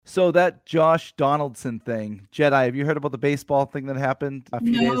So that Josh Donaldson thing, Jedi, have you heard about the baseball thing that happened a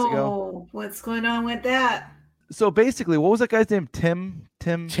few days ago? No, what's going on with that? So basically, what was that guy's name?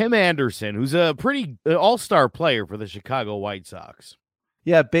 Tim Anderson, who's a pretty all-star player for the Chicago White Sox.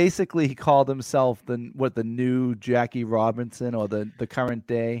 Yeah, basically he called himself the new Jackie Robinson or the current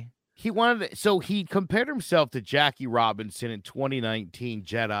day. He compared himself to Jackie Robinson in 2019,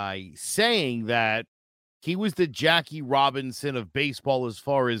 Jedi, saying that he was the Jackie Robinson of baseball as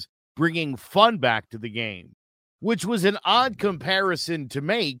far as bringing fun back to the game, which was an odd comparison to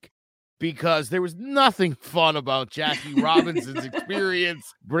make because there was nothing fun about Jackie Robinson's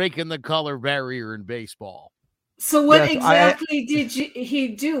experience breaking the color barrier in baseball. So what exactly did he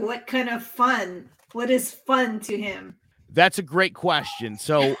do? What kind of fun? What is fun to him? That's a great question.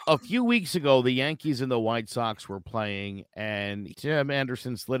 So a few weeks ago, the Yankees and the White Sox were playing, and Tim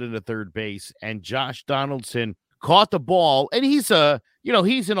Anderson slid into third base, and Josh Donaldson caught the ball, and he's an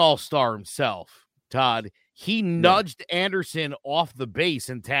all-star himself, Todd. He nudged Anderson off the base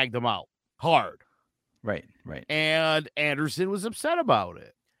and tagged him out hard. Right. And Anderson was upset about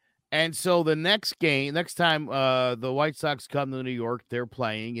it. And so the next time the White Sox come to New York, they're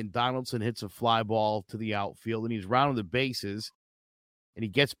playing, and Donaldson hits a fly ball to the outfield, and he's rounding the bases, and he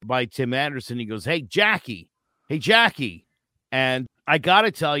gets by Tim Anderson. He goes, Hey, Jackie. And I got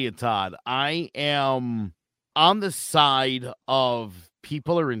to tell you, Todd, I am on the side of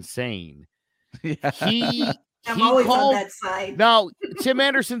people are insane. Yeah. I'm always on that side. Now, Tim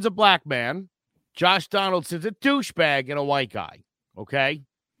Anderson's a black man. Josh Donaldson's a douchebag and a white guy, okay?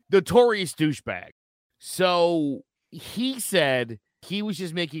 Notorious douchebag. So he said he was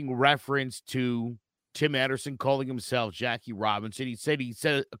just making reference to Tim Anderson calling himself Jackie Robinson. He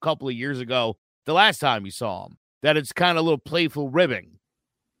said a couple of years ago, the last time he saw him, that it's kind of a little playful ribbing.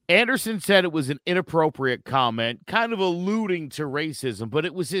 Anderson said it was an inappropriate comment, kind of alluding to racism, but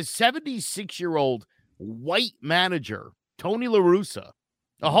it was his 76-year-old white manager, Tony La Russa,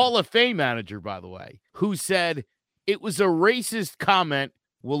 a Hall of Fame manager, by the way, who said it was a racist comment.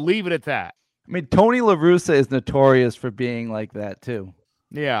 We'll leave it at that. I mean, Tony La Russa is notorious for being like that, too.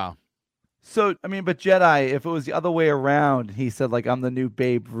 Yeah. So, I mean, but Jedi, if it was the other way around, he said, like, I'm the new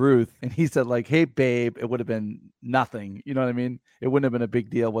Babe Ruth, and he said, like, hey, babe, it would have been nothing. You know what I mean? It wouldn't have been a big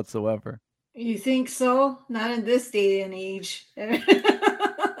deal whatsoever. You think so? Not in this day and age.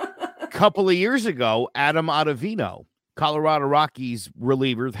 A couple of years ago, Adam Ottavino, Colorado Rockies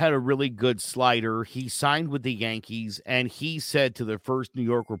reliever, had a really good slider. He signed with the Yankees, and he said to the first New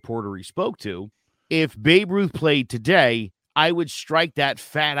York reporter he spoke to, if Babe Ruth played today, I would strike that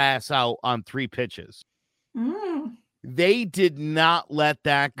fat ass out on 3 pitches. Mm. They did not let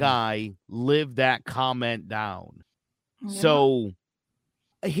that guy live that comment down. Yeah. So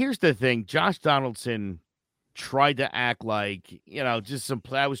here's the thing. Josh Donaldson tried to act like,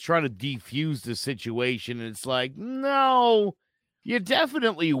 I was trying to defuse the situation. And it's like, no, you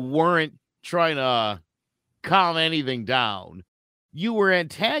definitely weren't trying to calm anything down. You were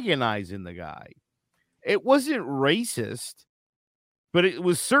antagonizing the guy. It wasn't racist, but it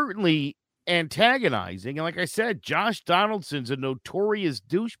was certainly antagonizing. And like I said, Josh Donaldson's a notorious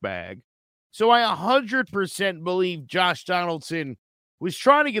douchebag. So I 100% believe Josh Donaldson was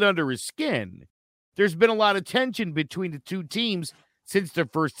trying to get under his skin. There's been a lot of tension between the two teams since the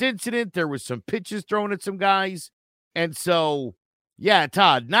first incident. There was some pitches thrown at some guys. And so, yeah,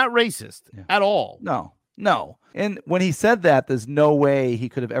 Todd, not racist at all. No. And when he said that, there's no way he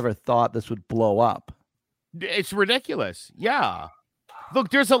could have ever thought this would blow up. It's ridiculous. Yeah. Look,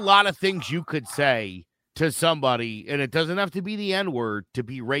 there's a lot of things you could say to somebody, and it doesn't have to be the N-word to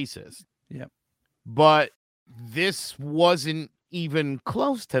be racist. Yep. But this wasn't even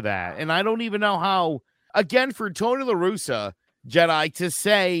close to that. And I don't even know how, again, for Tony La Russa, Jedi, to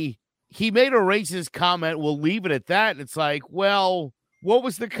say he made a racist comment, we'll leave it at that. And it's like, well, what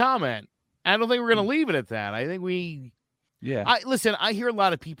was the comment? I don't think we're going to leave it at that. I think listen, I hear a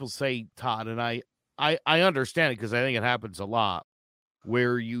lot of people say, Todd, and I understand it because I think it happens a lot,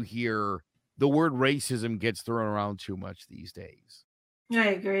 where you hear the word racism gets thrown around too much these days. I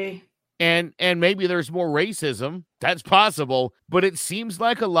agree. And maybe there's more racism. That's possible. But it seems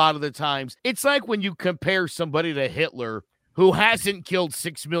like a lot of the times, it's like when you compare somebody to Hitler who hasn't killed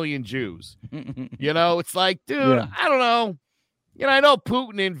 6 million Jews. It's like, dude, I don't know. I know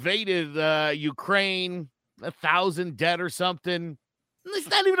Putin invaded Ukraine, 1,000 dead or something. It's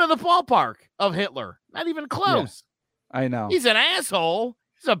not even in the ballpark of Hitler. Not even close. Yeah, I know. He's an asshole.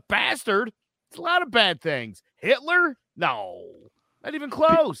 He's a bastard. It's a lot of bad things. Hitler? No. Not even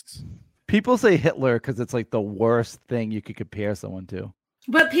close. People say Hitler because it's like the worst thing you could compare someone to.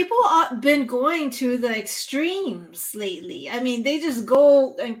 But people have been going to the extremes lately. I mean, they just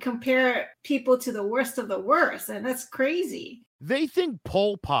go and compare people to the worst of the worst, and that's crazy. They think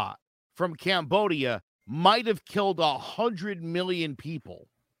Pol Pot from Cambodia might have killed 100 million people.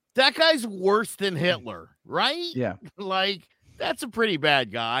 That guy's worse than Hitler, right? Yeah. Like, that's a pretty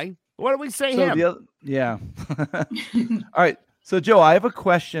bad guy. What do we say So him? yeah. All right. So, Joe, I have a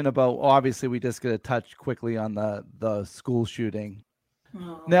question about, obviously, we just going to touch quickly on the school shooting.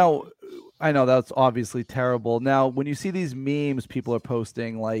 Oh. Now, I know that's obviously terrible. Now, when you see these memes people are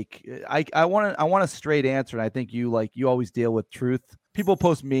posting, like, I want a straight answer, and I think you always deal with truth. People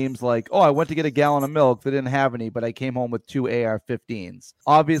post memes like, "Oh, I went to get a gallon of milk. They didn't have any, but I came home with 2 AR-15s."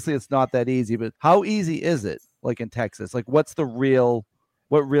 Obviously, it's not that easy, but how easy is it? Like in Texas, like what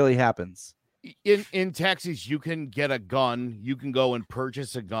really happens? In Texas, you can get a gun. You can go and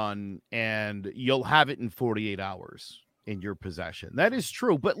purchase a gun, and you'll have it in 48 hours in your possession. That is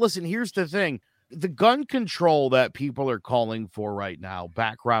true. But listen, here's the thing. The gun control that people are calling for right now,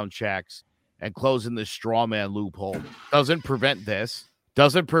 background checks and closing the straw man loophole, doesn't prevent this,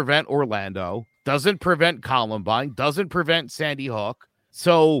 doesn't prevent Orlando, doesn't prevent Columbine, doesn't prevent Sandy Hook.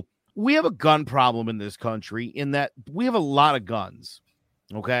 So we have a gun problem in this country in that we have a lot of guns.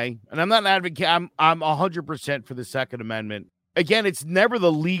 Okay. And I'm not an advocate. I'm 100% for the Second Amendment. Again, it's never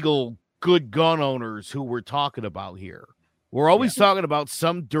the legal good gun owners who we're talking about here. We're always talking about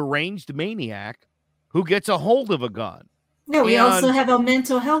some deranged maniac who gets a hold of a gun. No, we also have a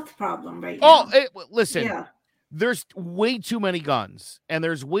mental health problem right now. Listen, there's way too many guns, and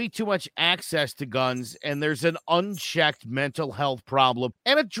there's way too much access to guns, and there's an unchecked mental health problem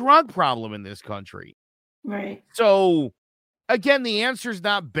and a drug problem in this country. Right. So again, the answer is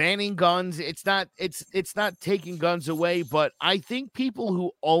not banning guns. It's not taking guns away, but I think people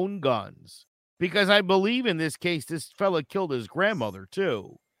who own guns, because I believe in this case, this fella killed his grandmother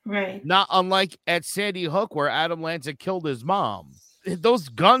too. Right. Not unlike at Sandy Hook where Adam Lanza killed his mom. Those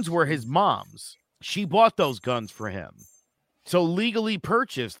guns were his mom's. She bought those guns for him. So legally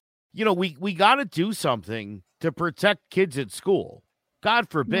purchased. You know, we got to do something to protect kids at school.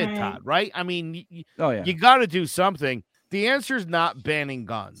 God forbid, Todd, right? I mean, you got to do something. The answer is not banning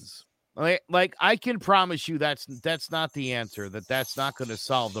guns. Like I can promise you that's not the answer, that's not going to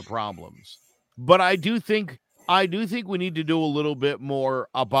solve the problems. But I do think we need to do a little bit more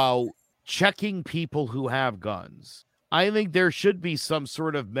about checking people who have guns. I think there should be some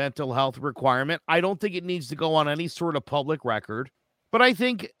sort of mental health requirement. I don't think it needs to go on any sort of public record. But I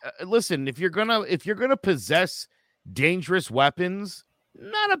think, listen, if you're gonna possess dangerous weapons,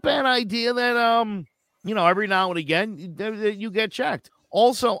 not a bad idea that every now and again you get checked.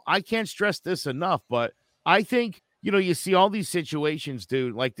 Also, I can't stress this enough, but I think, you see all these situations,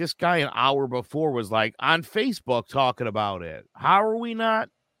 dude. Like this guy an hour before was like on Facebook talking about it. How are we not?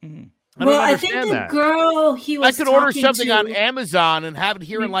 I think the girl he was. I could order something on Amazon and have it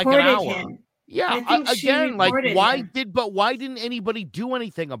here in like an hour. Him. Yeah, again, like why didn't anybody do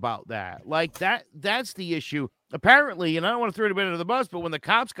anything about that? Like that's the issue. Apparently, and I don't want to throw anybody under the bus, but when the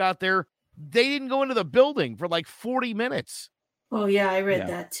cops got there, they didn't go into the building for like 40 minutes. Oh, yeah, I read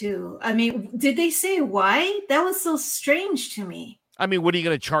that too. I mean, did they say why? That was so strange to me. I mean, what are you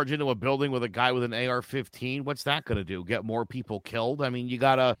going to charge into a building with a guy with an AR-15? What's that going to do? Get more people killed? I mean, you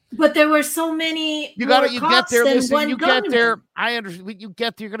got to... But there were so many you get there, listen, you gunman. get there, I understand, you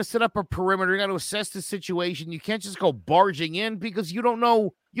get there, you're going to set up a perimeter, you're going to assess the situation. You can't just go barging in because you don't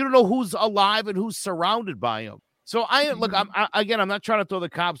know who's alive and who's surrounded by him. So I'm not trying to throw the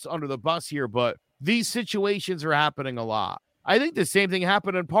cops under the bus here, but these situations are happening a lot. I think the same thing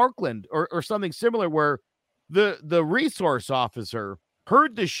happened in Parkland or something similar where the resource officer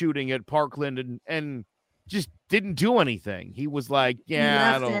heard the shooting at Parkland and just didn't do anything. He was like,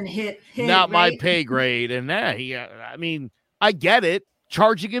 yeah, not my pay grade. And I mean, I get it.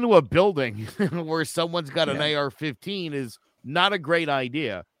 Charging into a building where someone's got an AR-15 is not a great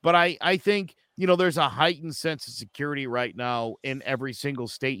idea. But I think, there's a heightened sense of security right now in every single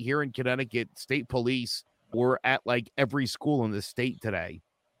state. Here in Connecticut, state police were at like every school in the state today.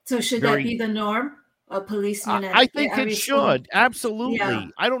 So should that be the norm? A policeman? I think it should. Absolutely. Yeah.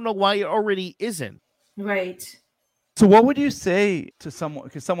 I don't know why it already isn't. Right. So what would you say to someone,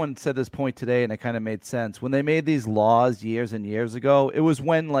 because someone said this point today and it kind of made sense. When they made these laws years and years ago, it was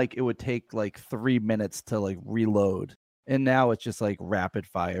when like it would take like 3 minutes to like reload. And now it's just like rapid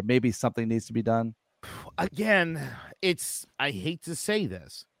fire. Maybe something needs to be done. Again, I hate to say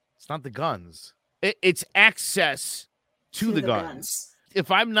this. It's not the guns. It's access to the guns. If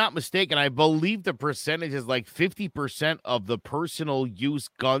I'm not mistaken, I believe the percentage is like 50% of the personal use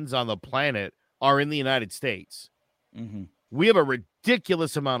guns on the planet are in the United States. Mm-hmm. We have a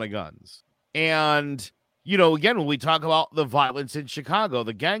ridiculous amount of guns. And, again, when we talk about the violence in Chicago,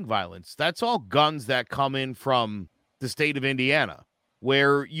 the gang violence, that's all guns that come in from the state of Indiana,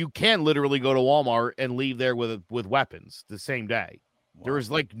 where you can literally go to Walmart and leave there with weapons the same day. Wow. There is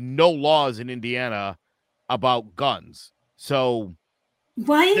no laws in Indiana about guns. So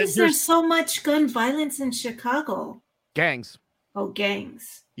why is there so much gun violence in Chicago? Gangs. Oh,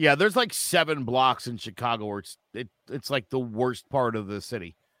 gangs. Yeah, there's 7 blocks in Chicago where it's the worst part of the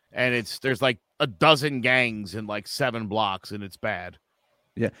city. And there's a dozen gangs in 7 blocks, and it's bad.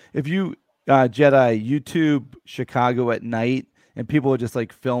 Yeah. If you Jetai YouTube Chicago at night, and people are just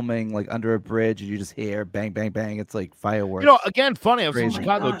filming under a bridge, and you just hear bang, bang, bang. It's like fireworks. Again, funny. I was in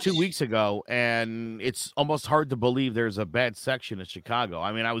Chicago 2 weeks ago, and it's almost hard to believe there's a bad section of Chicago.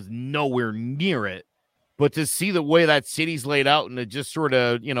 I mean, I was nowhere near it, but to see the way that city's laid out and to just sort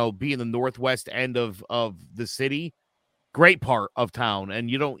of, be in the northwest end of the city, great part of town,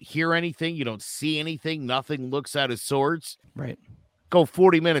 and you don't hear anything, you don't see anything, nothing looks out of sorts. Right. Go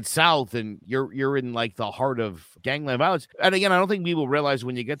 40 minutes south and you're in the heart of gangland violence. And again, I don't think people realize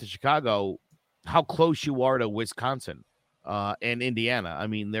when you get to Chicago how close you are to Wisconsin and Indiana. I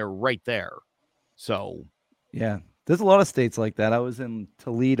mean, they're right there. So yeah, there's a lot of states like that. I was in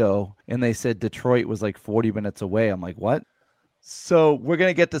Toledo and they said Detroit was 40 minutes away. I'm like, what? So we're going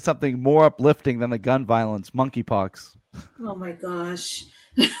to get to something more uplifting than the gun violence, monkeypox. Oh my gosh.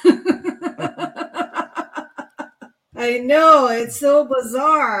 I know, it's so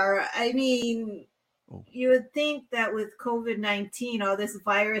bizarre. I mean, you would think that with COVID-19, all this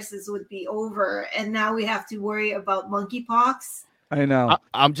viruses would be over, and now we have to worry about monkeypox. I know.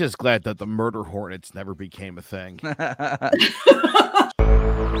 I'm just glad that the murder hornets never became a thing.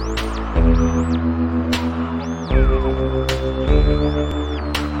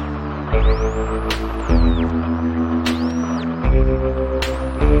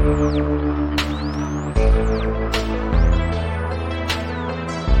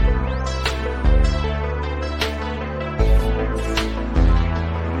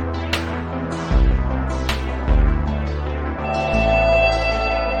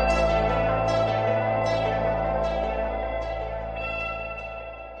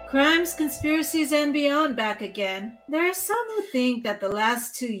 Crimes, conspiracies, and beyond back again. There are some who think that the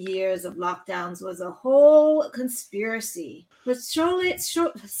last 2 years of lockdowns was a whole conspiracy. But slowly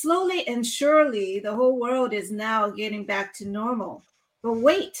and surely, the whole world is now getting back to normal. But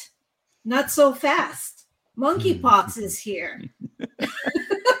wait, not so fast. Monkeypox is here.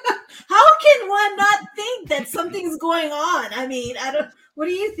 How can one not think that something's going on? I mean, what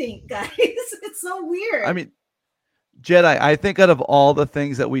do you think, guys? It's so weird. I mean, Jetai, I think out of all the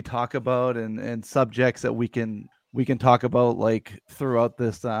things that we talk about and subjects that we can talk about throughout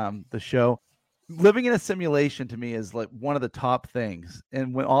this the show, living in a simulation to me is one of the top things.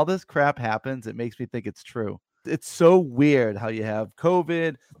 And when all this crap happens, it makes me think it's true. It's so weird how you have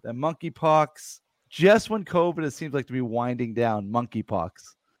COVID, the monkeypox. Just when COVID it seems to be winding down, monkeypox.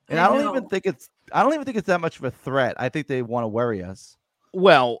 And I don't even think it's that much of a threat. I think they want to worry us.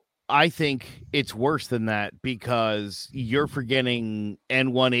 Well, I think it's worse than that because you're forgetting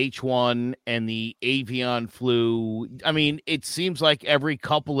N1H1 and the avian flu. I mean, it seems like every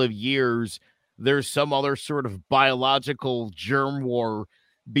couple of years there's some other sort of biological germ war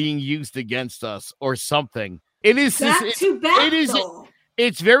being used against us or something. It is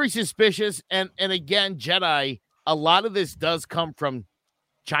it's very suspicious. And again, Jetai, a lot of this does come from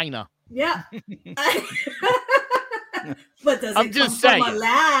China. Yeah. But does it come from a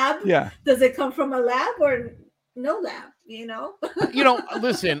lab? Yeah. Does it come from a lab or no lab?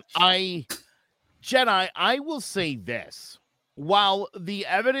 Listen, Jetai, I will say this. While the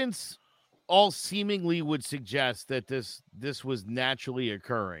evidence all seemingly would suggest that this was naturally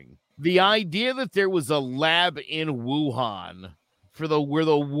occurring, the idea that there was a lab in Wuhan where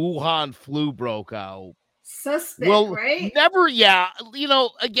the Wuhan flu broke out. Suspect, right? Never, yeah.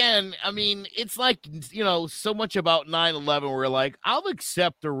 Again, I mean, it's so much about 9/11 where we're I'll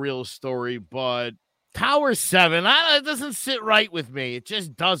accept the real story, but Tower 7, it doesn't sit right with me. It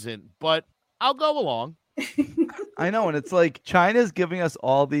just doesn't, but I'll go along. I know, and it's China's giving us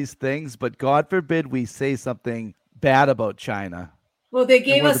all these things, but God forbid we say something bad about China. Well, they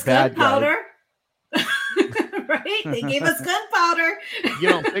gave us gunpowder. Right? They gave us gunpowder.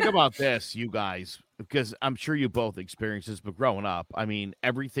 Think about this, you guys, because I'm sure you both experienced this, but growing up, I mean,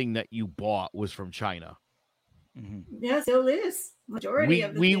 everything that you bought was from China. Mm-hmm. Yeah, still is. Majority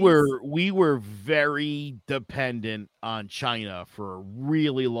of the we were very dependent on China for a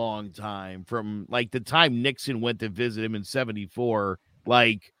really long time, from the time Nixon went to visit him in 1974,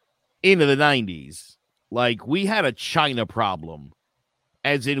 into the 90s. like we had a China problem,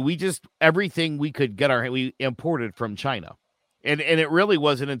 as in everything we could get we imported from China. And it really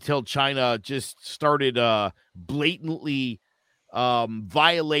wasn't until China just started blatantly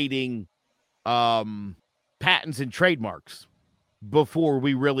violating patents and trademarks before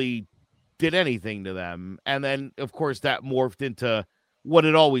we really did anything to them. And then, of course, that morphed into what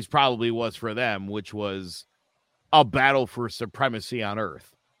it always probably was for them, which was a battle for supremacy on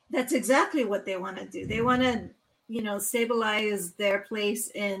Earth. That's exactly what they want to do. They want to, stabilize their place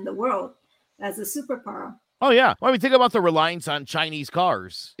in the world as a superpower. Oh, yeah. Well, I mean, think about the reliance on Chinese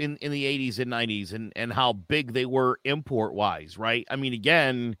cars in the 80s and 90s and how big they were import-wise, right? I mean,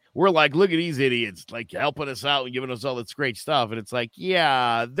 again, we're like, look at these idiots, like, helping us out and giving us all this great stuff. And it's like,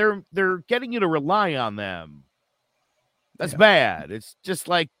 yeah, they're getting you to rely on them. That's bad. It's just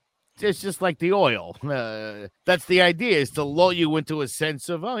like the oil. That's the idea, is to lull you into a sense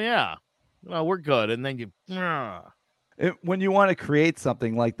of, oh, yeah, well, we're good. And then when you want to create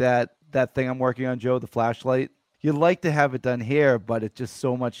something like that thing I'm working on, Joe, the flashlight, you'd like to have it done here, but it's just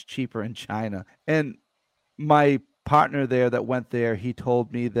so much cheaper in China. And my partner there that went there, he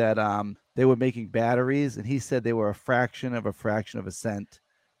told me that they were making batteries, and he said they were a fraction of a cent.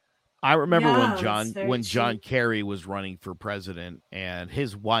 I remember when John Kerry was running for president, and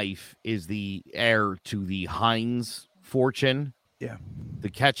his wife is the heir to the Heinz fortune, the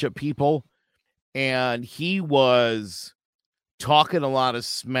ketchup people, and he was talking a lot of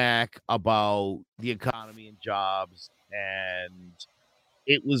smack about the economy and jobs, and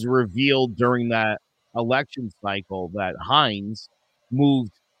it was revealed during that election cycle that Heinz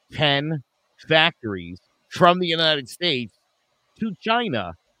moved 10 factories from the United States to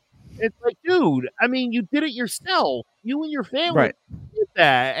China. It's like, dude, I mean, you did it yourself. You and your family did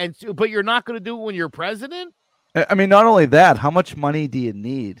that, but you're not going to do it when you're president? I mean, not only that, how much money do you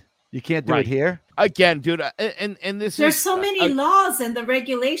need? You can't do it here? Again, dude, and there's so many laws and the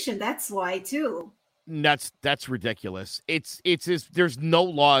regulation. That's why, too. That's ridiculous. It's there's no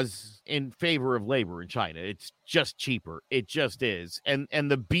laws in favor of labor in China. It's just cheaper. It just is. And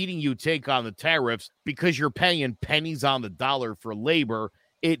the beating you take on the tariffs because you're paying pennies on the dollar for labor,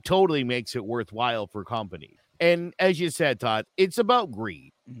 it totally makes it worthwhile for companies. And as you said, Todd, it's about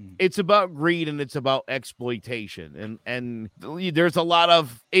greed. It's about greed and it's about exploitation. And there's a lot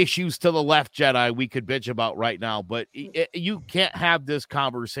of issues to the left, Jedi, we could bitch about right now, but you can't have this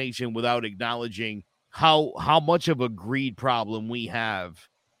conversation without acknowledging how much of a greed problem we have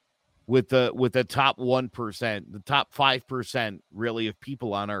with the top 1%, the top 5% really of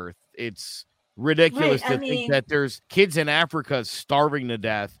people on Earth. It's ridiculous to think that there's kids in Africa starving to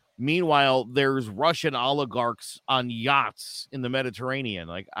death. Meanwhile, there's Russian oligarchs on yachts in the Mediterranean.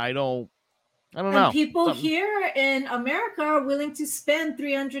 Like, I don't know. And people here in America are willing to spend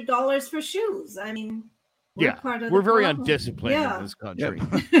 $300 for shoes. I mean, we're very undisciplined in this country.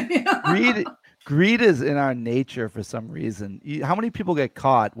 Greed is in our nature for some reason. How many people get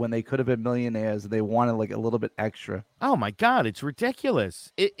caught when they could have been millionaires and they wanted like a little bit extra? Oh my God, it's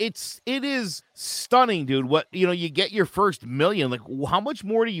ridiculous. It is stunning, dude. What, you get your first million, like how much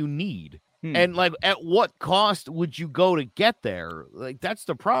more do you need? And like at what cost would you go to get there? Like that's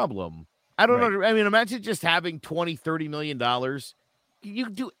the problem. I don't know. I mean, imagine just having $20-30 million. You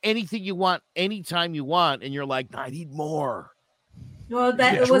can do anything you want anytime you want, and you're like, I need more. Well,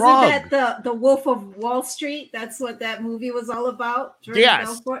 wasn't that the Wolf of Wall Street? That's what that movie was all about.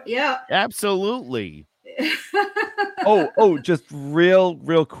 Yes, absolutely. Just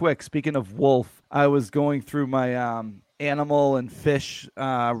real quick. Speaking of wolf, I was going through my animal and fish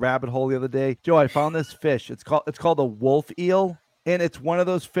rabbit hole the other day. Joe, I found this fish. It's called a wolf eel, and it's one of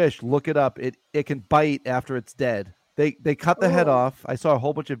those fish. Look it up. It can bite after it's dead. They cut the head off. I saw a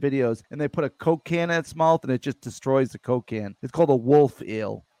whole bunch of videos, and they put a Coke can in its mouth, and it just destroys the Coke can. It's called a wolf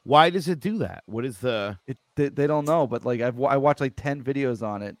eel. Why does it do that? What is the? They don't know, but like I watched like 10 videos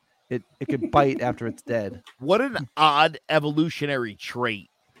on it. It can bite after it's dead. What an odd evolutionary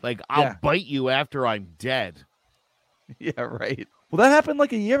trait. Like I'll bite you after I'm dead. Yeah, right. Well, that happened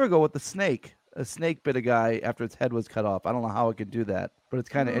like a year ago with the snake. A snake bit a guy after its head was cut off. I don't know how it could do that, but it's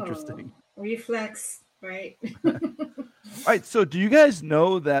kind of interesting. Reflex. Right. All right. So do you guys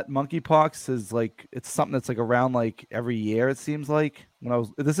know that monkeypox is like, it's something that's like around like every year, it seems like?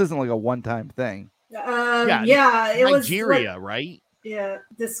 This isn't like a one-time thing. It was Nigeria, right? Yeah.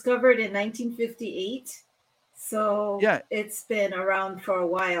 Discovered in 1958. So it's been around for a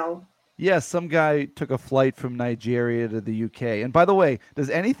while. Yeah. Some guy took a flight from Nigeria to the UK. And by the way, does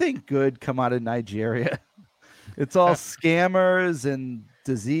anything good come out of Nigeria? It's all scammers and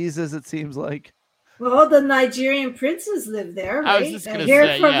diseases, it seems like. Well, the Nigerian princes live there, I was right? just I gonna hear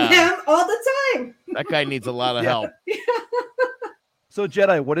say, from yeah. them all the time. That guy needs a lot of help. So,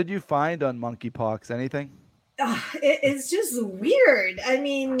 Jetai, what did you find on monkeypox? Anything? It's just weird. I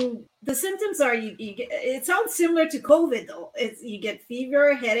mean, the symptoms are you get. It sounds similar to COVID though. It's you get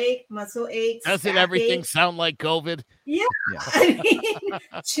fever, headache, muscle aches. Doesn't everything sound like COVID? Yeah. I mean,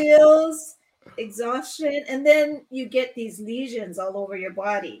 chills, exhaustion, and then you get these lesions all over your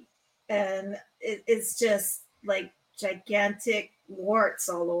body, and it's just like gigantic warts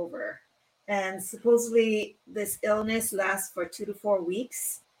all over. And supposedly, this illness lasts for 2 to 4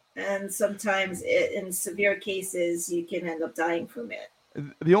 weeks. And sometimes in severe cases, you can end up dying from it.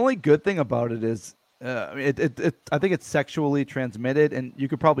 The only good thing about it is, I think it's sexually transmitted, and you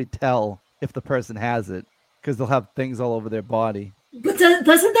could probably tell if the person has it because they'll have things all over their body. But doesn't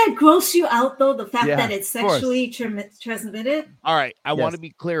that gross you out, though, the fact that it's of course. sexually transmitted? All right, I want Yes. to be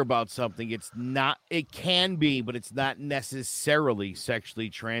clear about something. It's not, it can be, but it's not necessarily sexually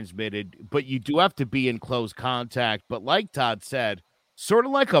transmitted. But you do have to be in close contact. But like Todd said, sort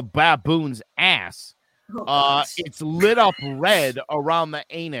of like a baboon's ass, Oh, gosh. it's lit up red around the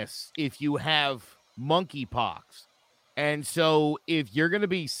anus if you have monkeypox. And so if you're going to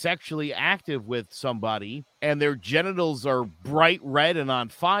be sexually active with somebody and their genitals are bright red and on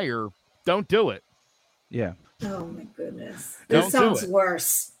fire, don't do it. Yeah. Oh, my goodness. Don't This do sounds it.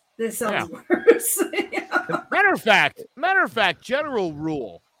 worse. This sounds worse. Yeah. Matter of fact, general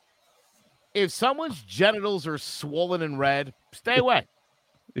rule. If someone's genitals are swollen and red, stay away.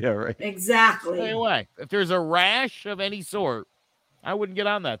 Yeah, right. Exactly. Stay away. If there's a rash of any sort, I wouldn't get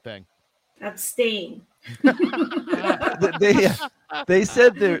on that thing. Abstain. They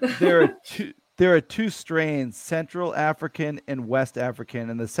said there are two strains, Central African and West African,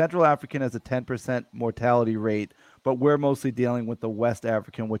 and the Central African has a 10% mortality rate, but we're mostly dealing with the West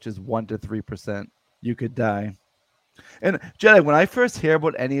African, which is 1 to 3%. You could die. And Jetai, when I first hear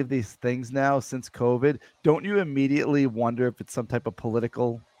about any of these things now since COVID, don't you immediately wonder if it's some type of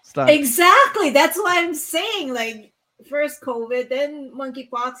political stuff? Exactly. That's why I'm saying, like, first COVID, then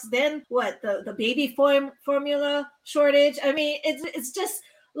monkeypox, then what? The baby formula shortage. I mean, it's just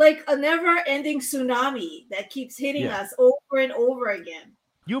like a never-ending tsunami that keeps hitting us over and over again.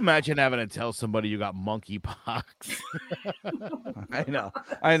 You imagine having to tell somebody you got monkeypox. I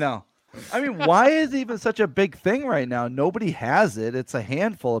know. I mean, why is it even such a big thing right now? Nobody has it. It's a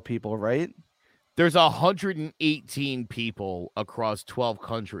handful of people, right? There's 118 people across 12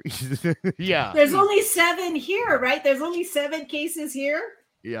 countries. Yeah. There's only 7 here, right? There's only 7 cases here.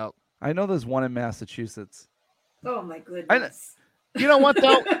 Yep. I know there's one in Massachusetts. Oh my goodness. You know what,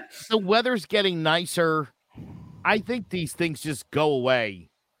 though? The weather's getting nicer. I think these things just go away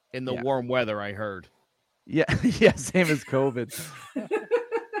in the warm weather, I heard. Yeah, same as COVID.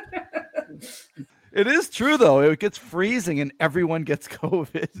 It is true, though. It gets freezing and everyone gets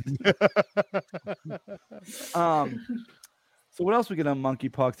COVID. So what else we get on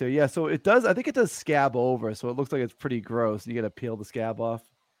monkeypox there? Yeah, so it does. I think it does scab over, so it looks like it's pretty gross. You got to peel the scab off.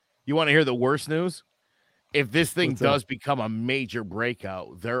 You want to hear the worst news? If this thing What's does that? become a major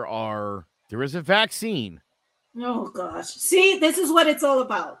breakout, there is a vaccine. Oh gosh. See, this is what it's all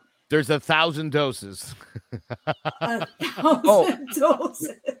about. There's 1,000 doses. 1,000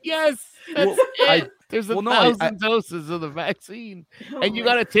 doses. Yes, that's it. There's 1,000 doses of the vaccine, and you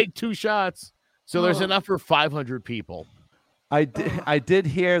got to take 2 shots. So there's enough for 500 people. I did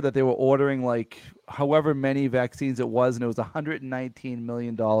hear that they were ordering like however many vaccines it was, and it was $119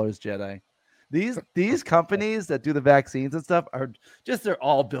 million, Jetai. These companies that do the vaccines and stuff are just, they're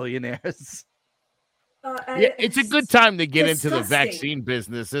all billionaires. Yeah, it's a good time to get into the disgusting. vaccine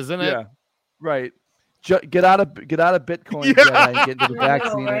business, isn't it? Yeah, right. Get out of Bitcoin, Jetai, and get into the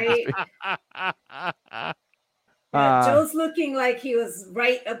vaccine industry. Yeah, Joe's looking like he was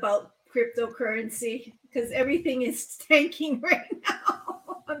right about cryptocurrency because everything is tanking right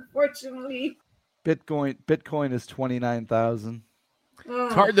now, unfortunately. Bitcoin is 29,000.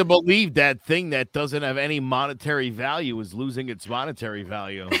 It's hard to believe that thing that doesn't have any monetary value is losing its monetary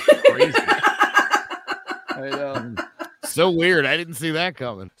value. Crazy. I know. So weird. I didn't see that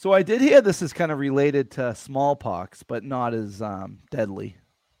coming. So I did hear this is kind of related to smallpox, but not as deadly.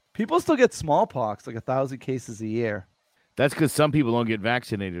 People still get smallpox, like 1,000 cases a year. That's because some people don't get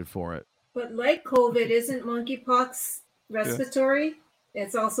vaccinated for it. But like COVID, isn't monkeypox respiratory? Yeah.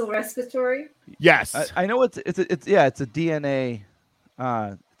 It's also respiratory. Yes, I know it's a DNA.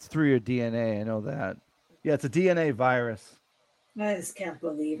 It's through your DNA. I know that. Yeah, it's a DNA virus. I just can't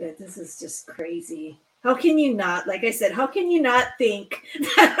believe it. This is just crazy. How can you not, like I said, how can you not think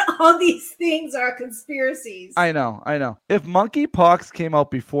that all these things are conspiracies. I know. If monkeypox came out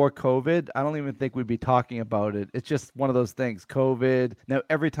before COVID, I don't even think we'd be talking about it. It's just one of those things. COVID. Now,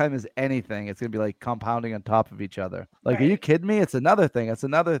 every time there's anything, it's going to be like compounding on top of each other. Like, Are you kidding me? It's another thing. It's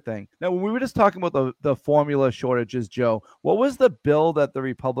another thing. Now, when we were just talking about the formula shortages, Joe, what was the bill that the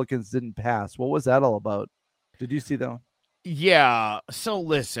Republicans didn't pass? What was that all about? Did you see that one? Yeah. So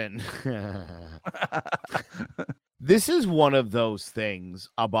listen, this is one of those things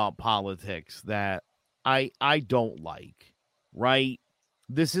about politics that I don't like, right?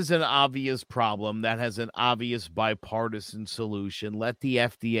 This is an obvious problem that has an obvious bipartisan solution. Let the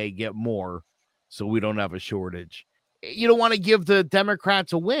FDA get more so we don't have a shortage. You don't want to give the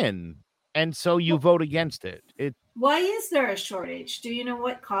Democrats a win, and so you vote against it. Why is there a shortage? Do you know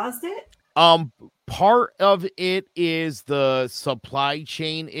what caused it? Part of it is the supply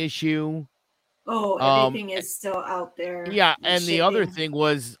chain issue. Oh, everything is still out there. Yeah, and the other thing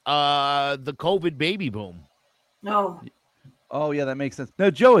was the COVID baby boom. No. Oh, yeah, that makes sense. Now,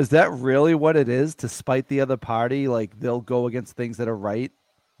 Joe, is that really what it is, to spite the other party? Like, they'll go against things that are right?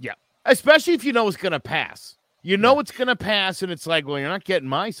 Yeah, especially if you know it's going to pass. You know it's going to pass, and it's like, well, you're not getting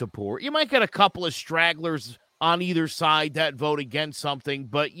my support. You might get a couple of stragglers on either side that vote against something,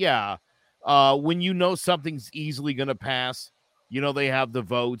 but yeah. When you know something's easily going to pass, you know, they have the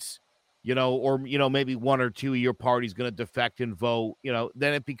votes, you know, or, you know, maybe one or two of your party's going to defect and vote, you know,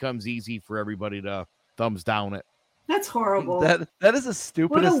 then it becomes easy for everybody to thumbs down it. That's horrible. That is the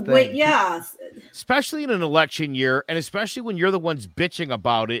stupidest thing. Yeah. Especially in an election year, and especially when you're the ones bitching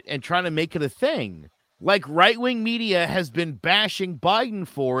about it and trying to make it a thing. Like, right-wing media has been bashing Biden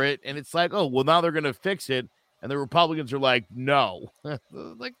for it, and it's like, oh, well, now they're going to fix it. And the Republicans are like, no.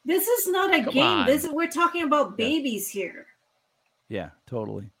 Like, this is not a game. We're talking about babies here. Yeah,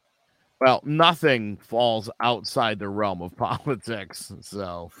 totally. Well, nothing falls outside the realm of politics.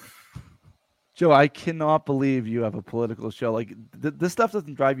 So, Joe, I cannot believe you have a political show. Like, this stuff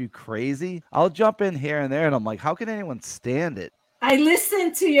doesn't drive you crazy. I'll jump in here and there, and I'm like, how can anyone stand it? I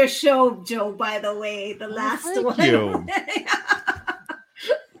listened to your show, Joe, by the way, the last one. You.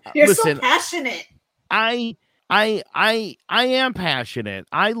 You're so passionate. I am passionate.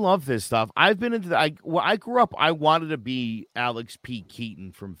 I love this stuff. I've been into I grew up, I wanted to be Alex P.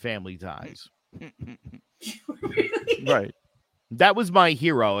 Keaton from Family Ties. Really? Right. That was my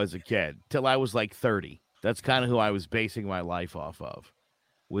hero as a kid till I was like 30. That's kind of who I was basing my life off of.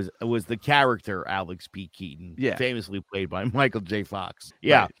 Was the character Alex P. Keaton, famously played by Michael J. Fox.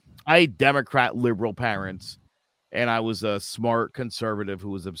 Yeah. Right. I had Democrat liberal parents, and I was a smart conservative who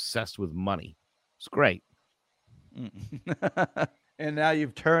was obsessed with money. It's great. And now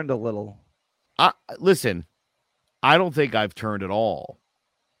you've turned a little. Listen, I don't think I've turned at all.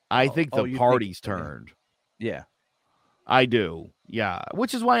 I think the party's turned. Yeah. I do. Yeah.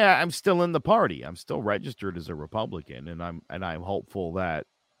 Which is why I'm still in the party. I'm still registered as a Republican, and I'm hopeful that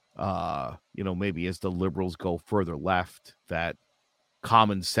you know, maybe as the liberals go further left, that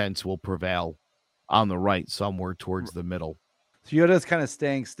common sense will prevail on the right somewhere towards the middle. So you're just kind of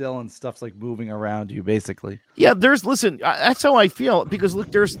staying still and stuff's like moving around you, basically. Yeah, that's how I feel, because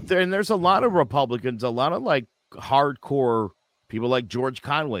look, there's a lot of Republicans, a lot of like hardcore people like George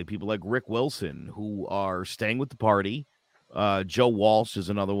Conway, people like Rick Wilson, who are staying with the party. Joe Walsh is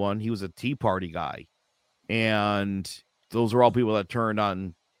another one. He was a Tea Party guy. And those are all people that turned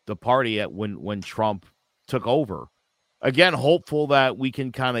on the party when Trump took over. Again, hopeful that we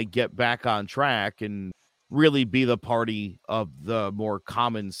can kind of get back on track and really be the party of the more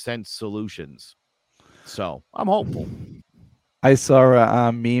common sense solutions. So I'm hopeful. I saw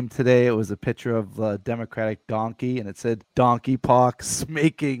a meme today. It was a picture of a Democratic donkey, and it said "MonkeyPox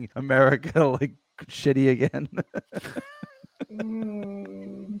making America like shitty again."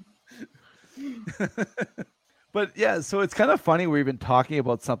 But yeah, so it's kind of funny we're even talking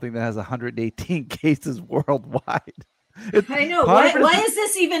about something that has 118 cases worldwide. I know. Why is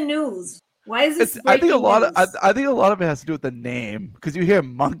this even news? Why is this? I think a lot of it has to do with the name, because you hear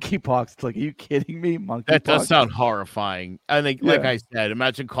monkeypox. It's like, are you kidding me? Monkeypox. That does sound horrifying. I think, like I said,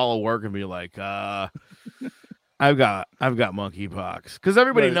 imagine call a work and be like, I've got monkeypox, because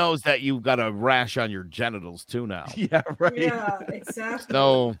everybody knows that you've got a rash on your genitals too now. Yeah, right. Yeah, exactly.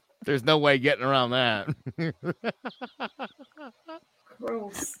 So there's no way getting around that.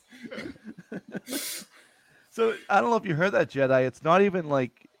 Gross. So I don't know if you heard that, Jedi. It's not even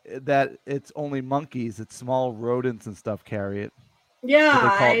like that. It's only monkeys. It's small rodents and stuff carry it. Yeah, so they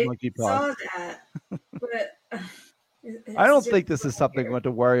call it I monkeypox. saw that. But I don't think this is something we want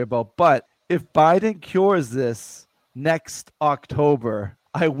to worry about. But if Biden cures this next October,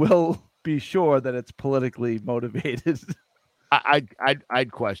 I will be sure that it's politically motivated.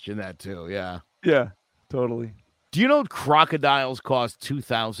 I'd question that too. Yeah. Yeah, totally. Do you know crocodiles cause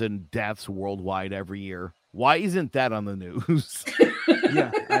 2,000 deaths worldwide every year? Why isn't that on the news?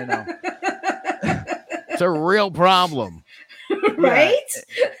 Yeah, I know. It's a real problem. Right?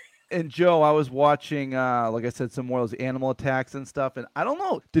 Yeah. And Joe, I was watching, like I said, some more of those animal attacks and stuff. And I don't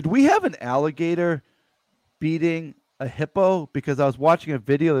know, did we have an alligator beating a hippo? Because I was watching a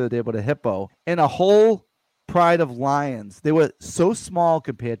video the other day about a hippo and a whole pride of lions. They were so small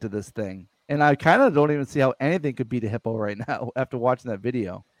compared to this thing. And I kind of don't even see how anything could beat a hippo right now after watching that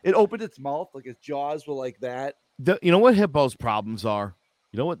video. It opened its mouth, like its jaws were like that. You know what hippos' problems are?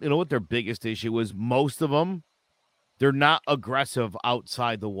 You know what their biggest issue is? Most of them, they're not aggressive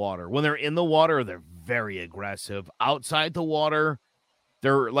outside the water. When they're in the water, they're very aggressive. Outside the water,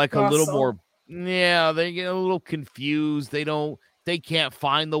 they're like a little more. Yeah, they get a little confused. They can't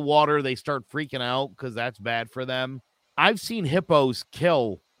find the water. They start freaking out because that's bad for them. I've seen hippos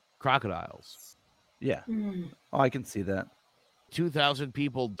kill crocodiles. Yeah. Oh, I can see that. 2,000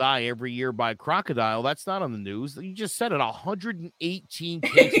 people die every year by crocodile. That's not on the news. You just said it. 118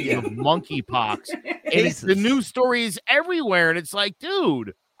 cases of monkeypox. And the news story is everywhere. And it's like,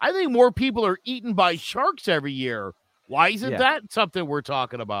 dude, I think more people are eaten by sharks every year. Why isn't that something we're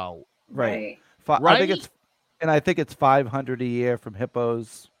talking about? Right. Right? I think it's 500 a year from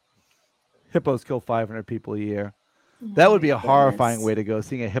hippos. Hippos kill 500 people a year. That would be a horrifying way to go,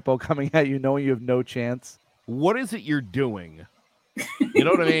 seeing a hippo coming at you, knowing you have no chance. What is it you're doing? You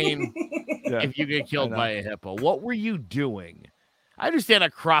know what I mean? Yeah, if you get killed by a hippo, what were you doing? I understand a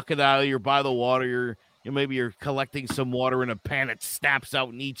crocodile, you're by the water, maybe you're collecting some water in a pan, it snaps out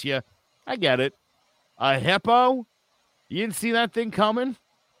and eats you. I get it. A hippo? You didn't see that thing coming?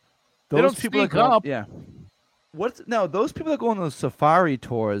 Those people that go up. Yeah. Those people that go on those safari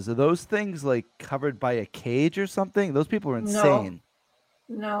tours, are those things like covered by a cage or something? Those people are insane.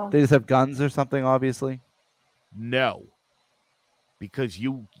 No. They just have guns or something, obviously. No. Because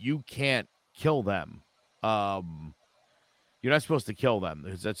you can't kill them. You're not supposed to kill them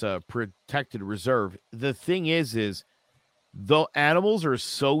because that's a protected reserve. The thing is the animals are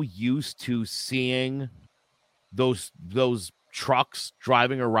so used to seeing those trucks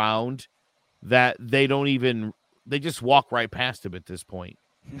driving around that they just walk right past them at this point.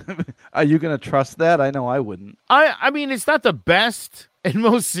 Are you going to trust that? I know I wouldn't. I mean, it's not the best and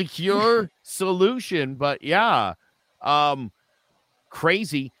most secure solution, but yeah.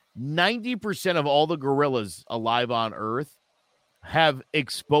 Crazy. 90% of all the gorillas alive on Earth have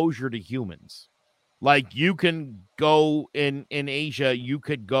exposure to humans. Like you can go in Asia, you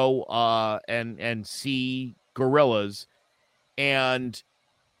could go and see gorillas, and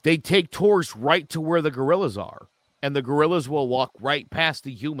they take tours right to where the gorillas are, and the gorillas will walk right past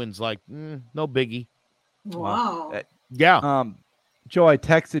the humans like no biggie. Wow. Yeah. Joe, I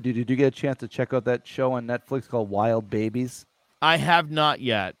texted you. Did you get a chance to check out that show on Netflix called Wild Babies? I have not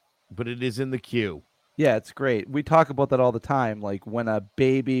yet, but it is in the queue. Yeah, it's great. We talk about that all the time. Like when a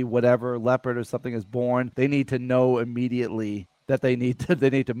baby, whatever, leopard or something is born, they need to know immediately that they need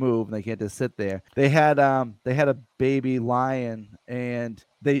to move, and they can't just sit there. They had a baby lion, and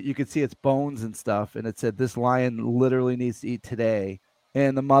you could see its bones and stuff, and it said this lion literally needs to eat today.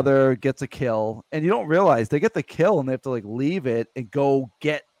 And the mother gets a kill, and you don't realize they get the kill, and they have to like leave it and go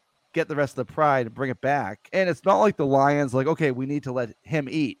get the rest of the pride and bring it back. And it's not like the lion's like, okay, we need to let him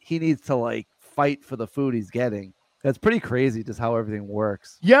eat. He needs to like fight for the food he's getting. That's pretty crazy just how everything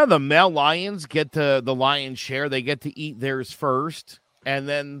works. Yeah, the male lions get the lion's share. They get to eat theirs first, and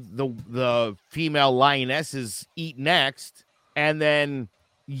then the female lionesses eat next, and then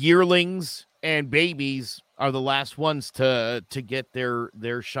yearlings and babies are the last ones to get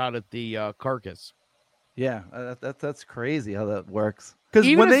their shot at the carcass. Yeah, that's crazy how that works. Because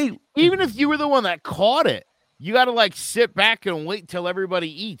even if you were the one that caught it, you got to like sit back and wait till everybody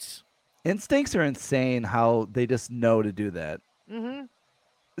eats. Instincts are insane how they just know to do that. Mm-hmm.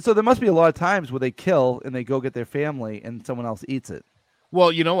 So there must be a lot of times where they kill and they go get their family and someone else eats it.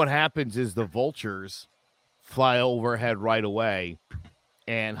 Well, you know what happens is the vultures fly overhead right away,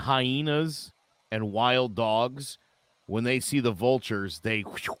 and hyenas and wild dogs, when they see the vultures, they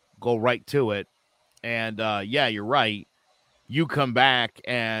go right to it. And yeah, you're right. You come back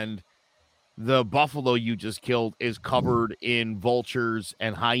and the buffalo you just killed is covered in vultures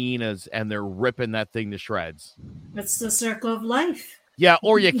and hyenas, and they're ripping that thing to shreds. It's the circle of life. Yeah,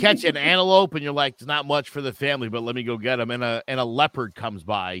 or you catch an antelope and you're like, it's not much for the family, but let me go get them. And a leopard comes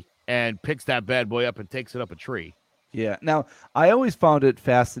by and picks that bad boy up and takes it up a tree. Yeah. Now, I always found it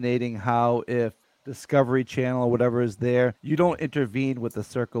fascinating how if Discovery Channel or whatever is there, you don't intervene with the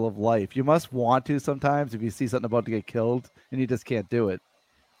circle of life. You must want to sometimes if you see something about to get killed, and you just can't do it.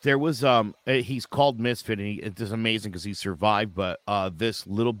 There was he's called Misfit, and it's amazing because he survived, but this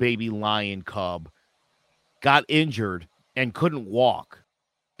little baby lion cub got injured and couldn't walk.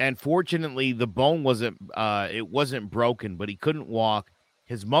 And fortunately, the bone wasn't broken, but he couldn't walk.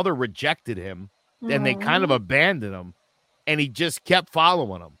 His mother rejected him, and they kind of abandoned him, and he just kept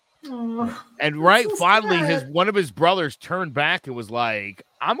following him. And finally, one of his brothers turned back and was like,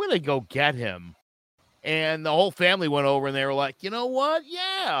 "I'm gonna go get him." And the whole family went over, and they were like, "You know what?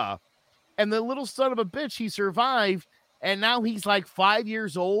 Yeah." And the little son of a bitch, he survived, and now he's like 5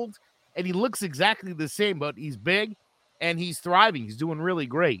 years old, and he looks exactly the same, but he's big, and he's thriving. He's doing really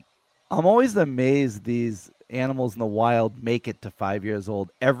great. I'm always amazed these animals in the wild make it to 5 years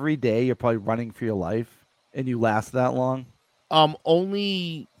old. Every day you're probably running for your life, and you last that long?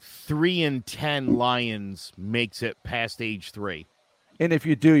 Only 3 in 10 lions makes it past age 3. And if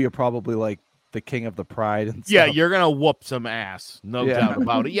you do, you're probably like the king of the pride and stuff. Yeah, you're gonna whoop some ass, no doubt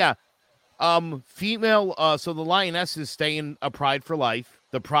about it. Yeah. Female, so the lionesses stay in a pride for life.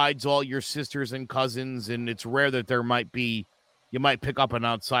 The pride's all your sisters and cousins, and it's rare that you might pick up an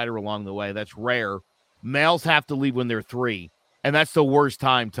outsider along the way. That's rare. Males have to leave when they're 3, and that's the worst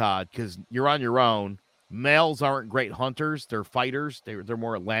time, Todd, because you're on your own. Males aren't great hunters; they're fighters. They're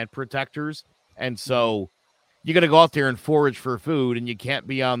more land protectors, and so you got to go out there and forage for food, and you can't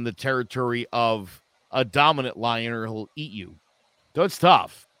be on the territory of a dominant lion or he'll eat you. So it's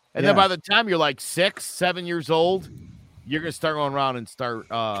tough. And then by the time you're like 6, 7 years old, you're going to start going around and start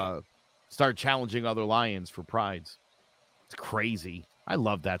challenging other lions for prides. It's crazy. I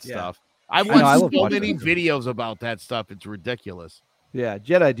love that stuff. I watched so many videos about that stuff. It's ridiculous. Yeah.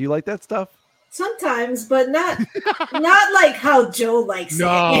 Jedi, do you like that stuff? Sometimes, but not like how Joe likes it.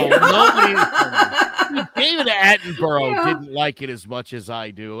 No, nobody. David Attenborough didn't like it as much as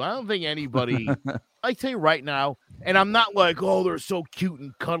I do. I don't think anybody. I tell you right now, and I'm not like, oh, they're so cute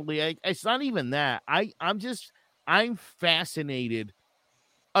and cuddly. It's not even that. I'm fascinated.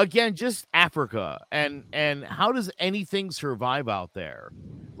 Again, just Africa and how does anything survive out there?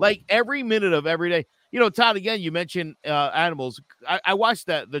 Like every minute of every day. You know, Todd, again, you mentioned animals. I watched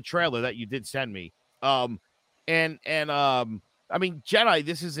the trailer that you did send me. I mean, Jedi,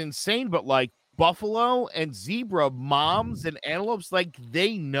 this is insane, but like buffalo and zebra moms and antelopes, like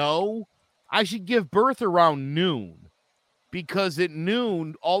they know I should give birth around noon because at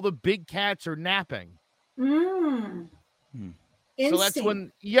noon, all the big cats are napping. Mm. So that's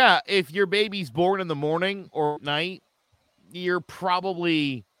when, if your baby's born in the morning or at night, you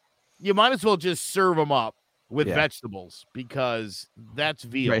might as well just serve them up with vegetables because that's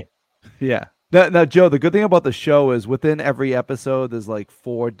veal. Right. Yeah. Now, Joe, the good thing about the show is within every episode, there's like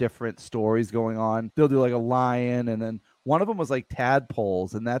 4 different stories going on. They'll do like a lion, and then one of them was like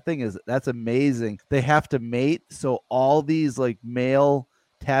tadpoles, and that's amazing. They have to mate, so all these like male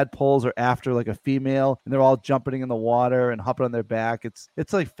tadpoles are after like a female, and they're all jumping in the water and hopping on their back.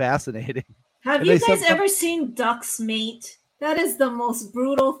 It's like fascinating. Have you guys ever seen ducks mate? That is the most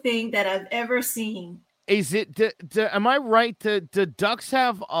brutal thing that I've ever seen. Is it? Am I right? Do ducks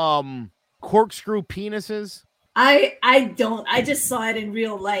have corkscrew penises? I don't. I just saw it in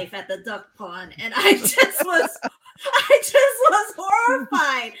real life at the duck pond, and I just was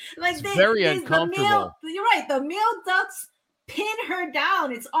horrified. Like very uncomfortable. You're right. The male ducks pin her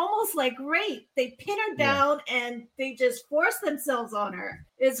down. It's almost like rape. They pin her down and they just force themselves on her.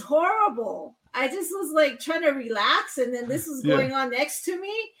 It's horrible. I just was like trying to relax, and then this was going on next to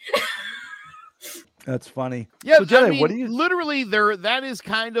me. That's funny. Yeah, so, Jenny, I mean, what do you? Literally, that is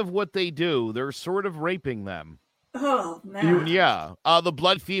kind of what they do. They're sort of raping them. Oh man. Yeah. The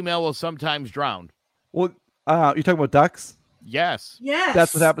blood female will sometimes drown. Well, you're talking about ducks? Yes. Yes.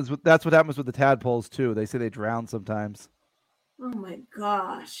 That's what happens with the tadpoles too. They say they drown sometimes. Oh my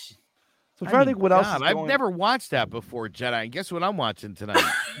gosh. So I'm trying to think what else is I've never watched that before, Jedi. And guess what I'm watching tonight?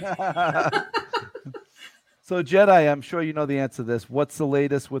 So, Jedi, I'm sure you know the answer to this. What's the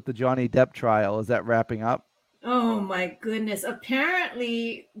latest with the Johnny Depp trial? Is that wrapping up? Oh my goodness.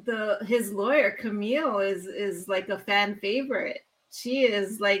 Apparently his lawyer, Camille, is like a fan favorite. She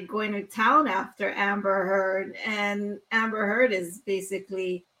is like going to town after Amber Heard, and Amber Heard is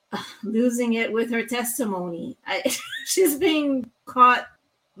basically losing it with her testimony. She's being caught.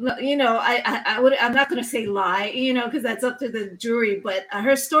 You know, I'm not going to say lie, you know, because that's up to the jury. But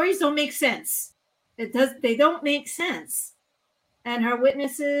her stories don't make sense. They don't make sense. And her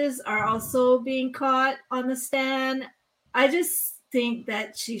witnesses are also being caught on the stand. I just think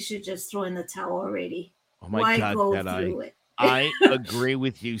that she should just throw in the towel already. Oh my Why God, go Jedi. through it? I agree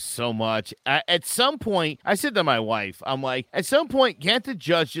with you so much. At some point, I said to my wife, I'm like, at some point, can't the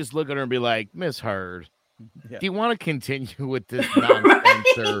judge just look at her and be like, Miss Heard, do you want to continue with this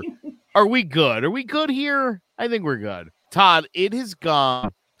nonsense? Or are we good? Are we good here? I think we're good. Todd, it has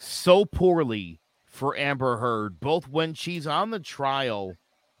gone so poorly for Amber Heard, both when she's on the trial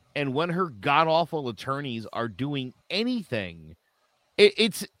and when her god-awful attorneys are doing anything.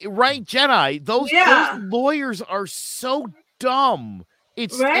 It's right, Jetai. Those lawyers are so dumb.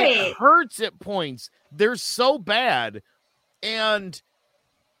 It hurts at points. They're so bad. And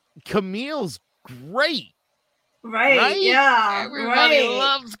Camille's great. Right? Yeah. Everybody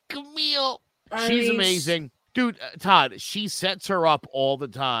loves Camille. She's amazing. Dude, Todd, she sets her up all the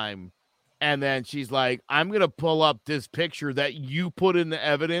time. And then she's like, I'm going to pull up this picture that you put in the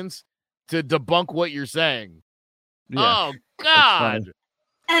evidence to debunk what you're saying. Yeah, oh, God.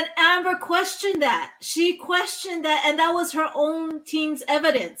 And Amber questioned that. She questioned that, and that was her own team's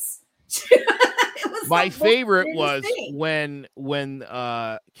evidence. My favorite was when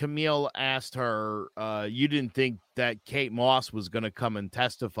Camille asked her, you didn't think that Kate Moss was going to come and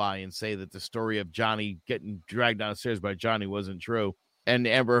testify and say that the story of Johnny getting dragged downstairs by Johnny wasn't true. And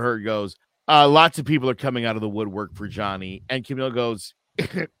Amber Heard goes, lots of people are coming out of the woodwork for Johnny. And Camille goes,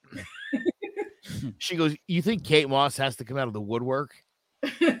 she goes, you think Kate Moss has to come out of the woodwork?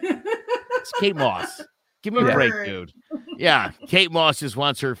 It's Kate Moss. Give me a break, dude. Yeah, Kate Moss just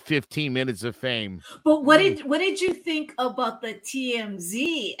wants her 15 minutes of fame. But what did you think about the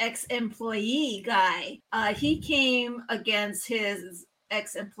TMZ ex-employee guy? He came against his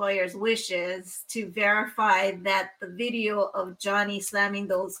ex-employer's wishes to verify that the video of Johnny slamming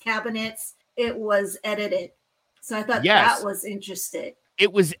those cabinets, it was edited. So I thought that was interesting.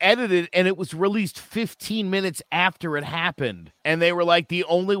 It was edited and it was released 15 minutes after it happened. And they were like, the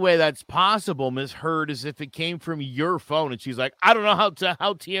only way that's possible, Ms. Heard, is if it came from your phone. And she's like, I don't know how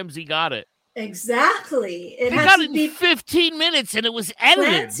TMZ got it. Exactly. They got it in 15 minutes and it was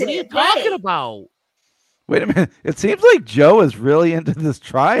edited. What are you talking about? Wait a minute. It seems like Joe is really into this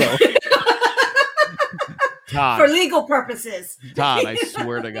trial. Todd, for legal purposes. Todd, I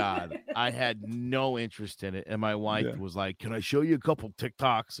swear to God, I had no interest in it. And my wife was like, can I show you a couple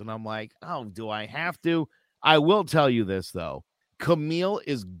TikToks? And I'm like, oh, do I have to? I will tell you this, though. Camille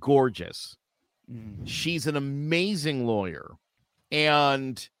is gorgeous. She's an amazing lawyer.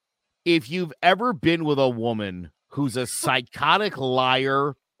 And if you've ever been with a woman who's a psychotic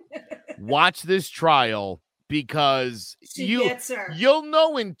liar, watch this trial because you'll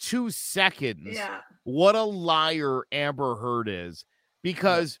know in 2 seconds what a liar Amber Heard is.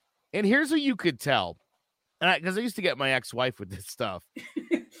 Because, and here's what you could tell, because I used to get my ex-wife with this stuff.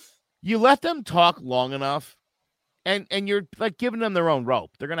 You let them talk long enough, and you're like giving them their own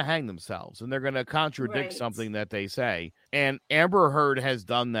rope. They're going to hang themselves, and they're going to contradict something that they say. And Amber Heard has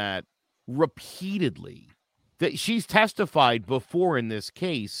done that repeatedly. That she's testified before in this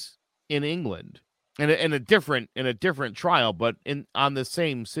case in England. In a different trial, but on the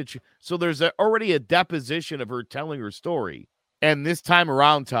same situation. So there's already a deposition of her telling her story. And this time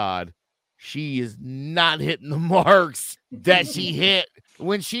around, Todd, she is not hitting the marks that she hit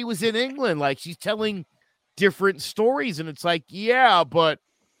when she was in England. Like, she's telling different stories. And it's like, yeah, but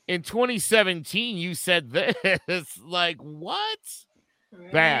in 2017, you said this. Like, what?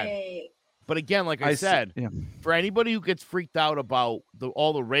 Right. Bad. But again, like I said, for anybody who gets freaked out about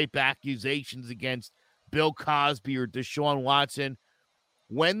all the rape accusations against Bill Cosby or Deshaun Watson,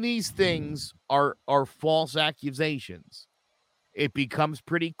 when these things are false accusations, it becomes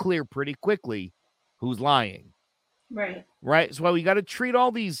pretty clear pretty quickly who's lying. Right. Right. So we got to treat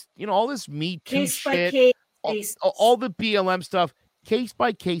all these, all this Me Too shit, all the BLM stuff, case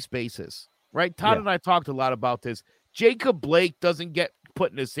by case basis. Right. Todd and I talked a lot about this. Jacob Blake doesn't get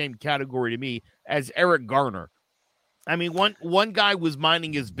put in the same category to me as Eric Garner. I mean, one guy was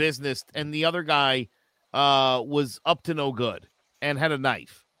minding his business and the other guy was up to no good and had a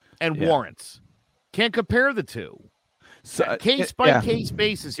knife and warrants. Can't compare the two. So case by case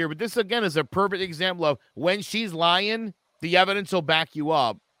basis here, but this again is a perfect example of when she's lying, the evidence will back you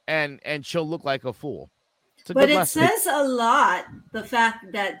up and she'll look like a fool. But it says a lot, the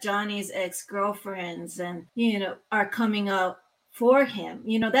fact that Johnny's ex-girlfriends and are coming up for him.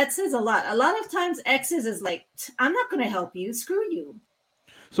 That says a lot. A lot of times exes is like, I'm not going to help you. Screw you.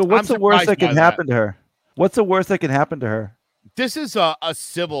 So what's the worst that can happen to her? What's the worst that can happen to her? This is a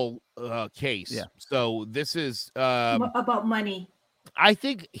civil case. Yeah. So this is about money. I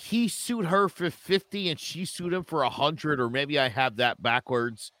think he sued her for 50 and she sued him for 100, or maybe I have that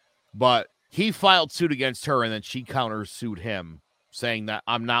backwards. But he filed suit against her and then she countersued him, saying that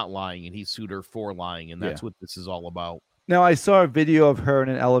I'm not lying, and he sued her for lying, and that's what this is all about. Now, I saw a video of her in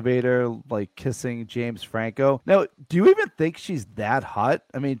an elevator, like kissing James Franco. Now, do you even think she's that hot?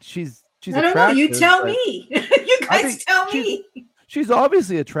 I mean, she's I don't know. You attractive, tell but me. You I guys think tell me. she's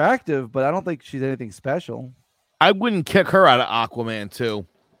obviously attractive, but I don't think she's anything special. I wouldn't kick her out of Aquaman 2.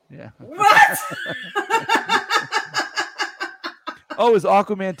 Yeah. What? Oh, is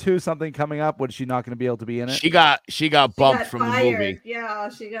Aquaman 2 something coming up? Was she not going to be able to be in it? She got bumped from fired. the movie. Yeah,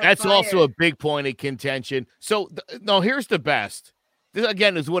 she got That's fired. also a big point of contention. So, no, here's the best. This,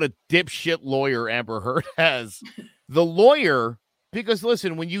 again, is what a dipshit lawyer Amber Heard has. The lawyer, because,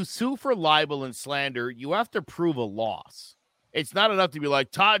 listen, when you sue for libel and slander, you have to prove a loss. It's not enough to be like,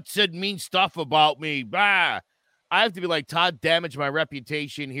 Todd said mean stuff about me. Bah. I have to be like, Todd damaged my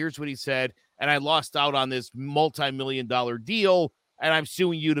reputation. Here's what he said. And I lost out on this multi-million-dollar deal. And I'm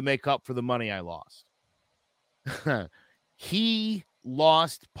suing you to make up for the money I lost. He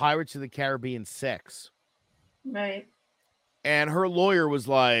lost Pirates of the Caribbean 6. Right. And her lawyer was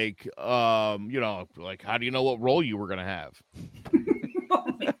like, like, how do you know what role you were going to have? Oh,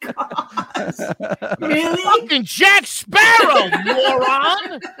 my God. Really? Fucking Jack Sparrow,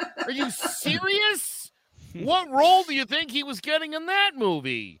 moron! Are you serious? What role do you think he was getting in that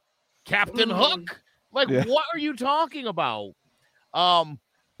movie? Captain Hook? Like, What are you talking about?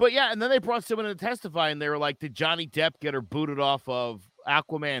 But yeah, and then they brought someone in to testify, and they were like, did Johnny Depp get her booted off of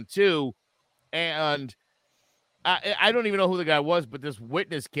Aquaman 2? And I don't even know who the guy was, but this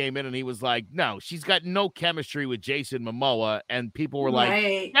witness came in and he was like, no, she's got no chemistry with Jason Momoa. And people were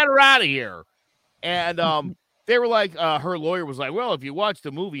like, get her out of here. And they were like, her lawyer was like, well, if you watch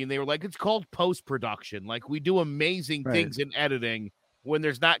the movie, and they were like, it's called post-production. Like, we do amazing things in editing when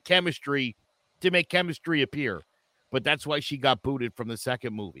there's not chemistry to make chemistry appear. But that's why she got booted from the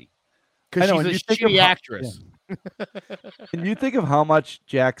second movie. Because she's a shitty actress. Yeah. And you think of how much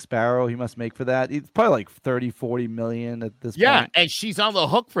Jack Sparrow he must make for that? It's probably like 30, 40 million at this point. Yeah, and she's on the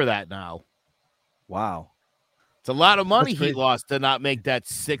hook for that now. Wow. It's a lot of money he lost to not make that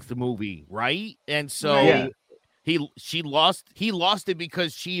sixth movie, right? And so he lost it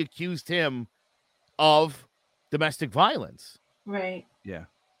because she accused him of domestic violence. Right. Yeah.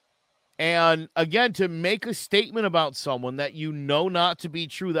 And again, to make a statement about someone that you know not to be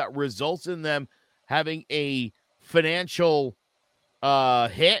true, that results in them having a financial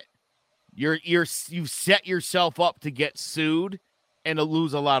hit, you've set yourself up to get sued and to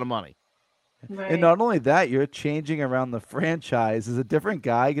lose a lot of money. Right. And not only that, you're changing around the franchise. Is a different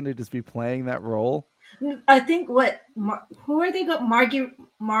guy going to just be playing that role? I think who are they got?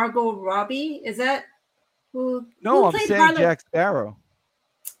 Margot Robbie? Is that who? No, who I'm saying Jack Sparrow.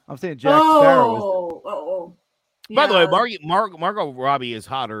 I'm saying Jack Sparrow. By the way, Margot Robbie is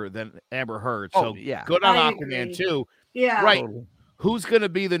hotter than Amber Heard. So good on Aquaman too. Yeah. Right. Totally. Who's going to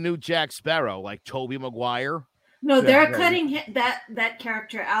be the new Jack Sparrow? Like Tobey Maguire? No, they're cutting that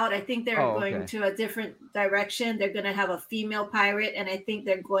character out. I think they're going to a different direction. They're going to have a female pirate, and I think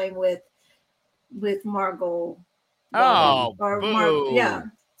they're going with Margot. Yeah.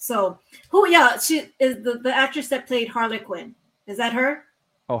 So she is the actress that played Harley Quinn. Is that her?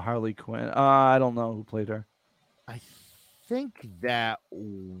 Oh, Harley Quinn. I don't know who played her. I think that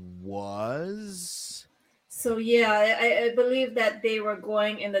was. So I believe that they were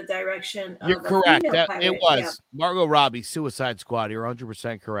going in the direction. You're correct. It was Margot Robbie, Suicide Squad. You're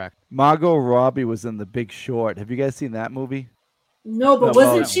 100% correct. Margot Robbie was in The Big Short. Have you guys seen that movie? No, but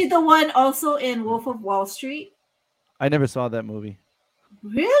wasn't she the one also in Wolf of Wall Street? I never saw that movie.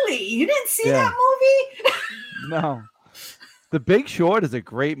 Really? You didn't see that movie? No. The Big Short is a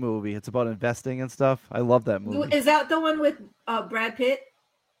great movie. It's about investing and stuff. I love that movie. Is that the one with Brad Pitt?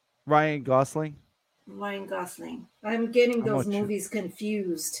 Ryan Gosling. I'm getting those movies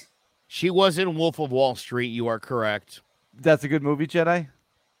confused. She was in Wolf of Wall Street. You are correct. That's a good movie, Jedi.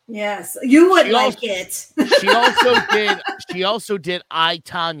 Yes, you would it. She also did I,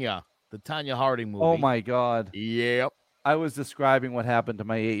 Tanya, the Tanya Harding movie. Oh my God. Yep. I was describing what happened to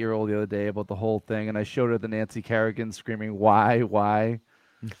my 8-year-old the other day about the whole thing, and I showed her the Nancy Kerrigan screaming, "Why?"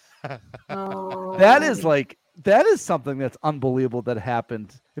 Oh. That is something that's unbelievable that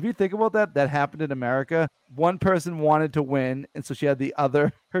happened. If you think about that happened in America. One person wanted to win, and so she had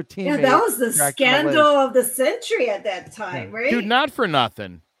her teammate. Yeah, that was the scandal of the century at that time, right? Dude, not for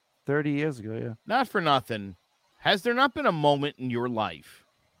nothing. 30 years ago, yeah. Not for nothing. Has there not been a moment in your life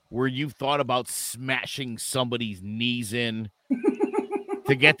where you've thought about smashing somebody's knees in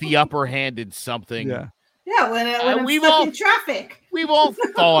to get the upper hand in something? Yeah. Yeah, when I'm stuck in traffic. We've all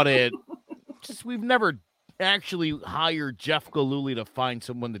thought it. Just we've never actually hired Jeff Galooly to find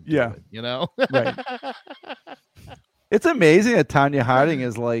someone to do it, you know? Right. It's amazing that Tanya Harding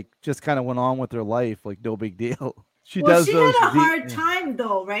is just kind of went on with her life, like no big deal. She Well, does she those. had a hard time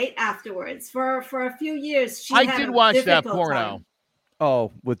though, right? Afterwards, for a few years, she I had did a watch that difficult porno. time.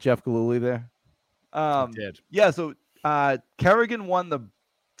 Oh, with Jeff Galooly there. I did. Yeah. So Kerrigan won the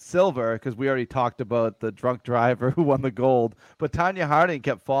silver because we already talked about the drunk driver who won the gold. But Tanya Harding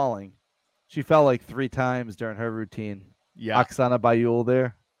kept falling. She fell like 3 times during her routine. Yeah. Oksana Bayul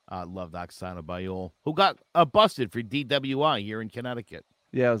there. I loved Oksana Bayul, who got busted for DWI here in Connecticut.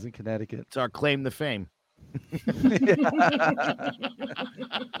 Yeah, I was in Connecticut. It's our claim to fame.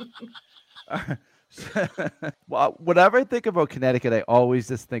 Well, whenever I think about Connecticut, I always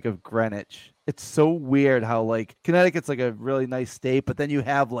just think of Greenwich. It's so weird how like Connecticut's like a really nice state, but then you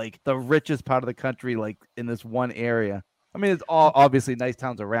have like the richest part of the country like in this one area. I mean, it's all obviously nice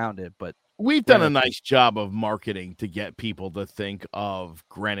towns around it, but we've done a nice job of marketing to get people to think of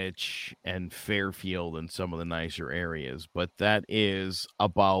Greenwich and Fairfield and some of the nicer areas, but that is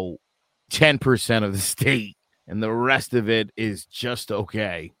about 10% of the state, and the rest of it is just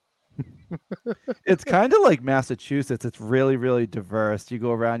okay. It's kind of like Massachusetts. It's really, really diverse. You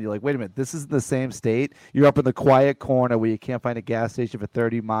go around, you're like, wait a minute, this isn't the same state. You're up in the quiet corner where you can't find a gas station for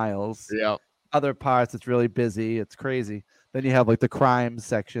 30 miles. Yeah. Other parts, it's really busy. It's crazy. Then you have like the crime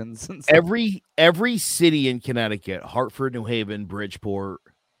sections. And stuff. Every city in Connecticut, Hartford, New Haven, Bridgeport,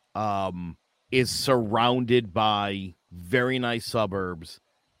 is surrounded by very nice suburbs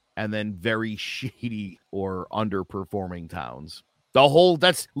and then very shady or underperforming towns. The whole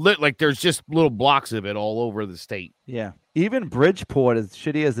like there's just little blocks of it all over the state. Yeah. Even Bridgeport, as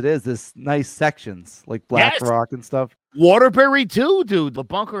shitty as it is, there's nice sections like Black Rock and stuff. Waterbury too, dude. The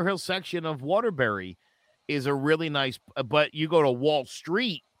Bunker Hill section of Waterbury is a really nice, but you go to Wall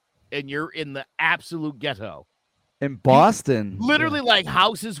Street and you're in the absolute ghetto. In Boston. Literally like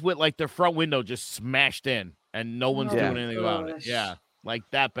houses with like the front window just smashed in and no one's doing anything about it. Yeah. Like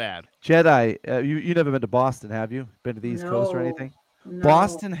that bad. Jetai, you never been to Boston, have you? Been to the East Coast or anything? No.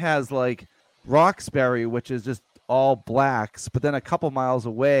 Boston has like Roxbury, which is just all blacks, but then a couple miles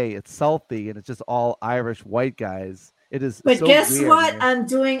away, it's Southie, and it's just all Irish white guys. It is. But so guess weird, what man. I'm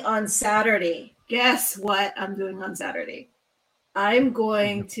doing on Saturday? Guess what I'm doing on Saturday? I'm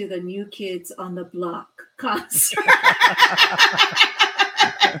going to the New Kids on the Block concert.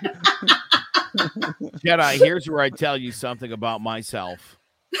 Jetai, here's where I tell you something about myself.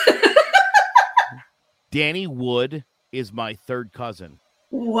 Danny Wood is my third cousin.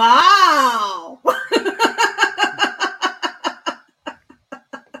 Wow.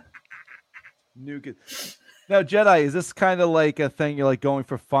 New Kids. Now, Jetai, is this kind of like a thing you're like going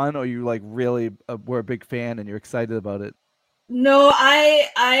for fun, or you like really were a big fan and you're excited about it? No,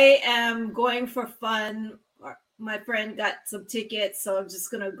 I am going for fun. My friend got some tickets, so I'm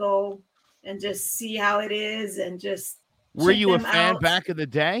just gonna go and just see how it is and just. Were you a fan back in the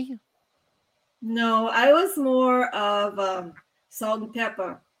day? No, I was more of Salt and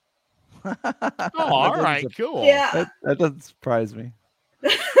Pepper. Oh, all right, cool. Yeah, that doesn't surprise me.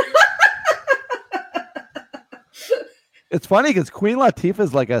 It's funny because Queen Latifah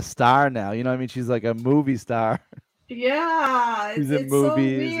is like a star now. You know what I mean? She's like a movie star. Yeah, she's in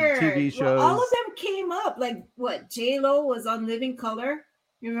movies and TV shows. Well, all of them came up. Like what? J-Lo was on Living Color.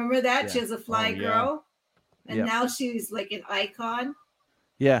 You remember that? Yeah. She was a fly girl. And now she's like an icon.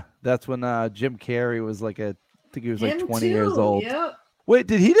 Yeah, that's when Jim Carrey was like I think he was like 20 too. years old. Yep. Wait,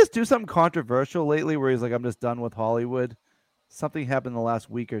 did he just do something controversial lately where he's like, I'm just done with Hollywood? Something happened the last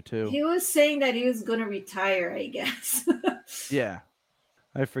week or two. He was saying that he was going to retire, I guess. Yeah.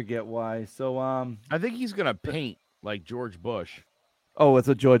 I forget why. So I think he's going to paint like George Bush. Oh, that's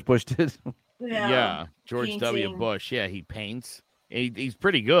what George Bush did. Yeah, George painting. W. Bush. Yeah, he paints. He's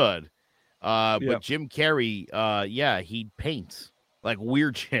pretty good. But Jim Carrey, he paints like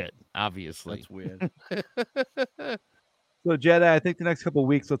weird shit, obviously. That's weird. So, Jetai, I think the next couple of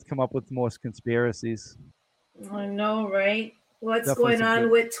weeks, let's come up with more conspiracies. I know, right? What's definitely going on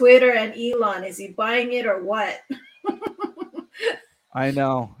with Twitter and Elon? Is he buying it or what? I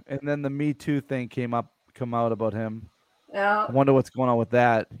know. And then the Me Too thing come out about him. Yeah. I wonder what's going on with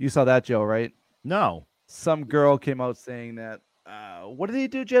that. You saw that, Joe, right? No. Some girl came out saying that. What did he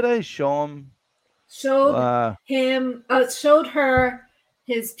do, Jetai? Showed her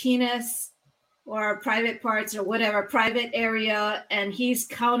his penis or private parts or whatever, private area, and he's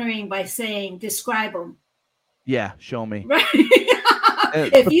countering by saying, describe them. Yeah, show me. Right.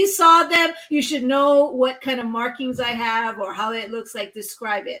 If you saw them, you should know what kind of markings I have or how it looks like.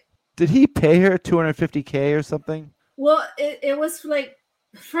 Describe it. Did he pay her $250K or something? Well, it was like,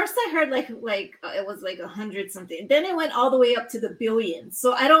 first I heard like it was like 100 something. Then it went all the way up to the billions.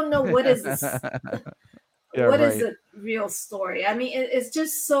 So I don't know what is this. Yeah, what is right. the real story? I mean, it's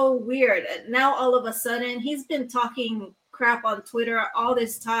just so weird. Now all of a sudden he's been talking crap on Twitter all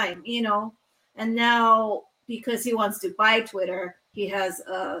this time, and now because he wants to buy Twitter, he has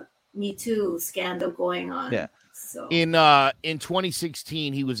a Me Too scandal going on. Yeah. So In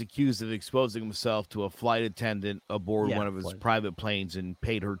 2016, he was accused of exposing himself to a flight attendant aboard one of his private planes and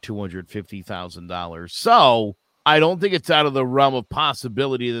paid her $250,000. So I don't think it's out of the realm of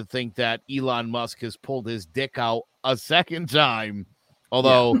possibility to think that Elon Musk has pulled his dick out a second time.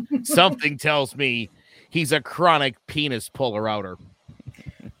 Although something tells me he's a chronic penis puller outer.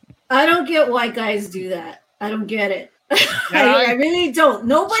 I don't get why guys do that. I don't get it. I really don't.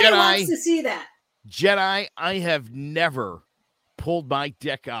 Nobody wants to see that. Jetai, I have never pulled my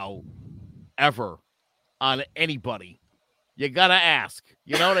dick out ever on anybody. You gotta ask.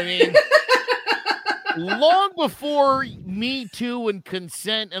 You know what I mean? Long before Me Too and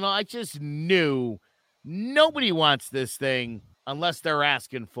consent, and I just knew nobody wants this thing unless they're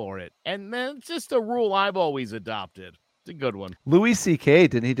asking for it. And that's just a rule I've always adopted. It's a good one. Louis C.K.,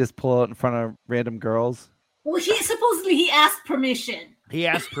 didn't he just pull out in front of random girls? Well, he asked permission. He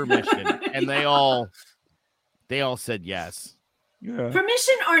asked permission, and they all said yes. Yeah.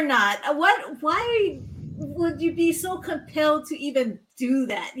 Permission or not, why would you be so compelled to even do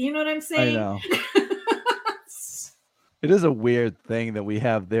that? You know what I'm saying? I know. It is a weird thing that we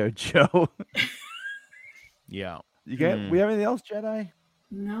have there, Joe. Yeah. We have anything else, Jetai?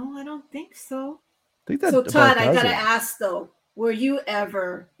 No, I don't think so. I think that so, Todd, I gotta ask though, were you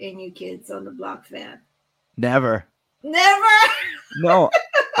ever a New Kids on the Block fan? Never. No.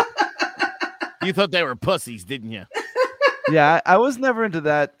 You thought they were pussies, didn't you? Yeah, I was never into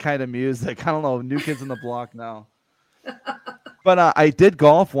that kind of music. I don't know. New Kids on the Block now. But I did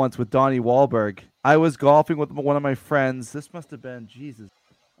golf once with Donnie Wahlberg. I was golfing with one of my friends. This must have been,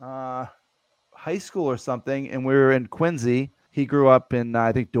 high school or something. And we were in Quincy. He grew up in,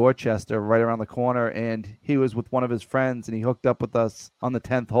 I think, Dorchester, right around the corner. And he was with one of his friends, and he hooked up with us on the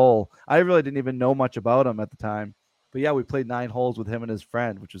 10th hole. I really didn't even know much about him at the time. But yeah, we played 9 holes with him and his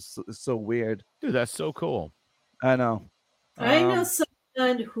friend, which was so weird. Dude, that's so cool. I know. I know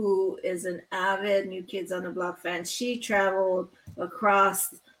someone who is an avid New Kids on the Block fan. She traveled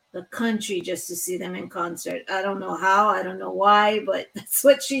across the country just to see them in concert. I don't know how, I don't know why, but that's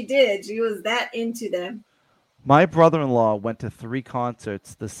what she did. She was that into them. My brother-in-law went to 3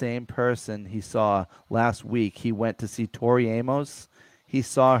 concerts. The same person he saw last week. He went to see Tori Amos. He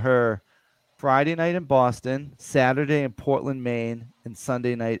saw her Friday night in Boston, Saturday in Portland, Maine, and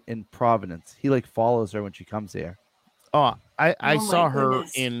Sunday night in Providence. He follows her when she comes here. Oh, I saw her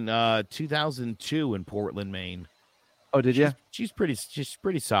in 2002 in Portland, Maine. Oh, did you? She's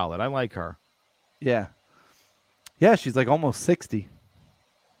pretty solid. I like her. Yeah. Yeah, she's almost 60.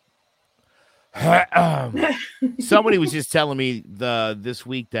 Somebody was just telling me this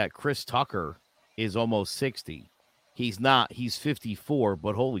week that Chris Tucker is almost 60. He's not. He's 54,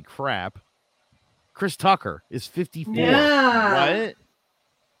 but holy crap. Chris Tucker is 54. Yeah. What?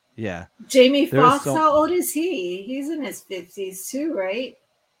 Yeah. Jamie Foxx, how old is he? He's in his 50s too, right?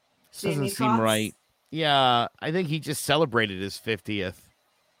 Doesn't seem right. Yeah, I think he just celebrated his 50th.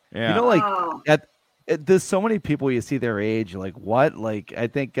 Yeah. There's so many people you see their age. Like what? I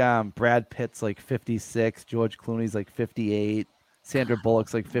think Brad Pitt's 56, George Clooney's 58, Sandra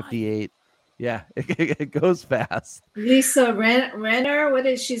Bullock's 58. Yeah, it goes fast. Lisa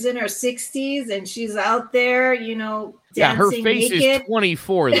Renner, she's in her 60s and she's out there, dancing her face naked. is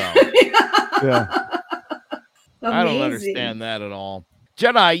 24 though. Yeah. I don't understand that at all.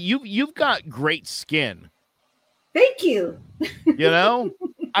 Jetai, you've got great skin. Thank you.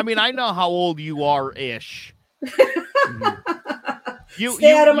 I mean, I know how old you are ish.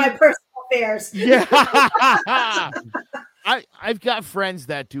 Stay out of my personal affairs. Yeah. I've got friends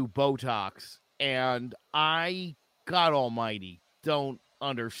that do Botox, and I, God almighty, don't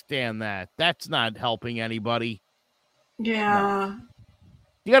understand that. That's not helping anybody. Yeah. No.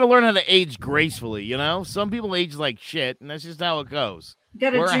 You got to learn how to age gracefully, Some people age like shit, and that's just how it goes. You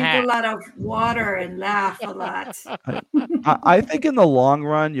got to drink a lot of water and laugh a lot. I think in the long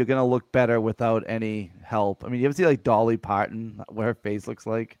run, you're going to look better without any help. I mean, you ever see Dolly Parton, what her face looks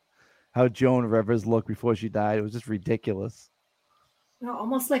like? How Joan Rivers looked before she died. It was just ridiculous.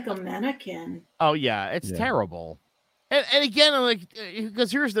 Almost like a mannequin. Oh, yeah. It's terrible. And again,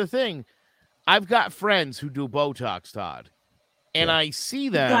 because here's the thing. I've got friends who do Botox, Todd. And I see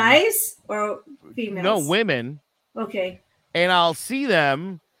them. Guys or females? No, women. Okay. And I'll see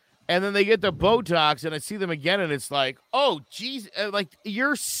them, and then they get the Botox, and I see them again, and it's oh, geez.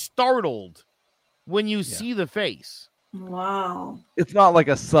 You're startled when you see the face. Wow. It's not like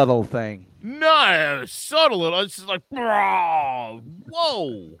a subtle thing. No, subtle. It's just like, whoa.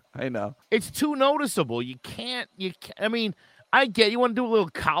 I know. It's too noticeable. You can't. I mean, I get you want to do a little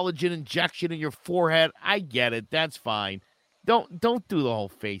collagen injection in your forehead. I get it. That's fine. Don't do the whole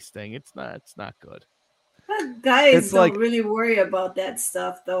face thing. It's not good. Guys don't really worry about that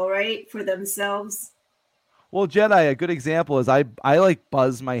stuff though, right? For themselves. Well, Jedi, a good example is I like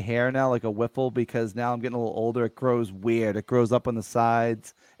buzz my hair now like a wiffle because now I'm getting a little older. It grows weird. It grows up on the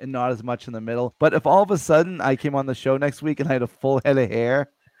sides and not as much in the middle. But if all of a sudden I came on the show next week and I had a full head of hair,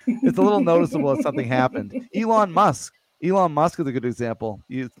 it's a little noticeable if something happened. Elon Musk is a good example.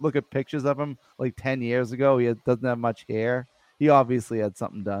 You look at pictures of him like 10 years ago. He doesn't have much hair. He obviously had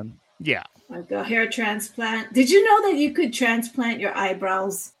something done. Yeah. Like a hair transplant. Did you know that you could transplant your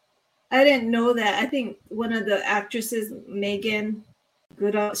eyebrows? I didn't know that. I think one of the actresses, Megan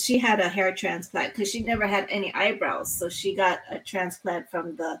Goodall, she had a hair transplant because she never had any eyebrows. So she got a transplant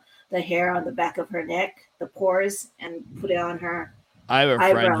from the hair on the back of her neck, the pores, and put it on her. I have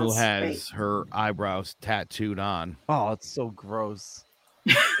a friend who has her eyebrows tattooed on. Oh, it's so gross.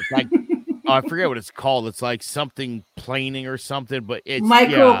 It's like, I forget what it's called. It's like something planing or something, but it's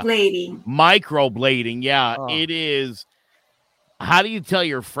microblading. Yeah, microblading. Yeah, It is. How do you tell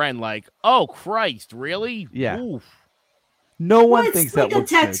your friend, like, oh, Christ, really? Yeah. Oof. No one thinks that looks good.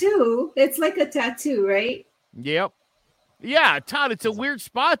 It's like a tattoo. It's like a tattoo, right? Yep. Yeah, Todd, it's a weird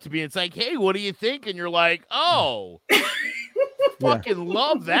spot to be. It's like, hey, what do you think? And you're like, oh, fucking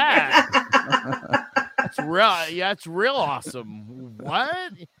love that. It's real. Yeah, it's real awesome.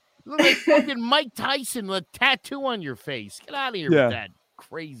 What? You look like fucking Mike Tyson with a tattoo on your face. Get out of here with that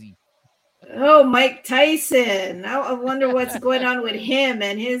crazy. Oh, Mike Tyson. I wonder what's going on with him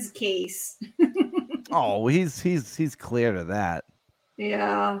and his case. Oh, he's clear to that.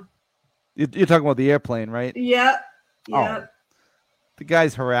 Yeah. You're talking about the airplane, right? Yep. Oh, the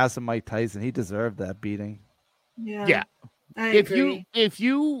guy's harassing Mike Tyson. He deserved that beating. Yeah. I agree. If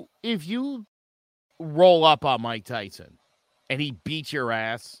you roll up on Mike Tyson and he beats your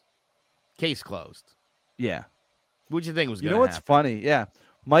ass, case closed. Yeah. What'd you think was going to happen? You know what's funny? Yeah.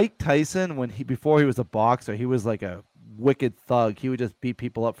 Mike Tyson, before he was a boxer, he was like a wicked thug. He would just beat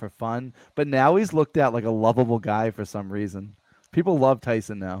people up for fun. But now he's looked at like a lovable guy for some reason. People love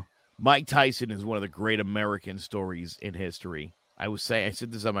Tyson now. Mike Tyson is one of the great American stories in history. I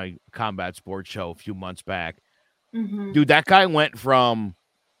said this on my combat sports show a few months back. Mm-hmm. Dude, that guy went from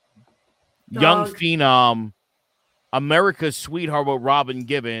young phenom, America's sweetheart with Robin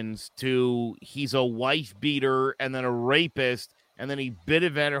Gibbons, to he's a wife beater and then a rapist. And then he bit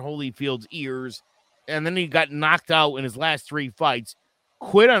Evander Holyfield's ears, and then he got knocked out in his last 3 fights,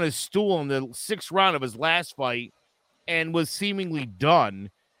 quit on his stool in the 6th round of his last fight, and was seemingly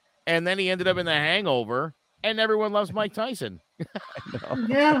done. And then he ended up in the Hangover, and everyone loves Mike Tyson.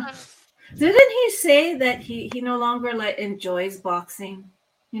 Yeah. Didn't he say that he no longer enjoys boxing?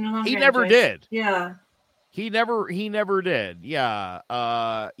 He never did. Yeah. He never did.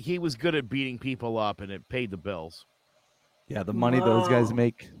 Yeah. He was good at beating people up, and it paid the bills. Yeah, the money those guys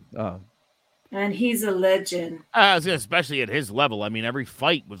make. And he's a legend. Especially at his level. I mean, every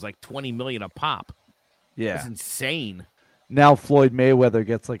fight was like $20 million a pop. Yeah. It's insane. Now Floyd Mayweather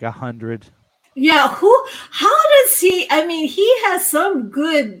gets like 100. Yeah, how does he? I mean, he has some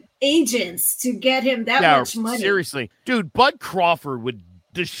good agents to get him that much money. Seriously. Dude, Bud Crawford would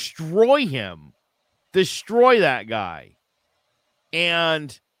destroy him. Destroy that guy.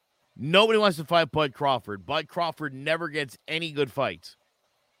 And nobody wants to fight Bud Crawford. Bud Crawford never gets any good fights.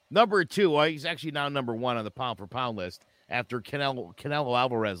 Number 2, he's actually now number 1 on the pound-for-pound list after Canelo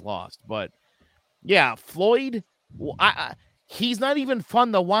Alvarez lost. But, yeah, Floyd, he's not even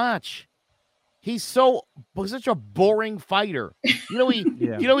fun to watch. He's such a boring fighter. You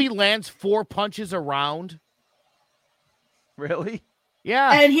know he lands 4 punches a round. Really?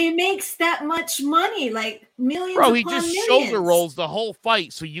 Yeah. And he makes that much money, like millions. Bro, he just millions. shoulder rolls the whole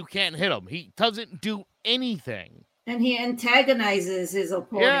fight so you can't hit him. He doesn't do anything. And he antagonizes his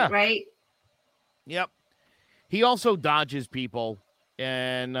opponent, right? Yep. He also dodges people.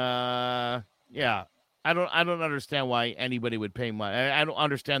 And I don't understand why anybody would pay money. I don't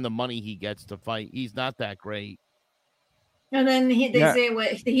understand the money he gets to fight. He's not that great. And then they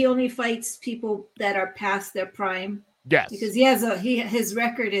say he only fights people that are past their prime. Yes, because his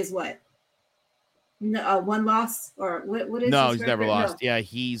record is what? 1 loss or what is? No, his he's record? never lost. No. Yeah,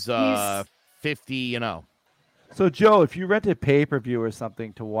 he's 50-0. So Joe, if you rented pay-per-view or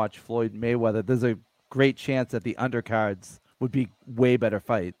something to watch Floyd Mayweather, there's a great chance that the undercards would be way better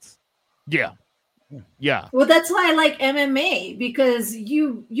fights. Yeah. Yeah. Well, that's why I like MMA, because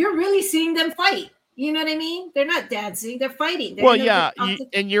you're really seeing them fight. You know what I mean? They're not dancing; they're fighting. They're Well, in a yeah, octagon.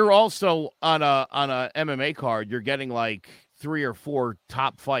 and you're also on a MMA card. You're getting like 3 or 4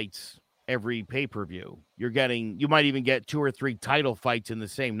 top fights every pay-per-view. You might even get 2 or 3 title fights in the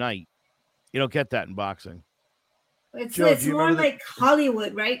same night. You don't get that in boxing. Joe, It's do you more remember like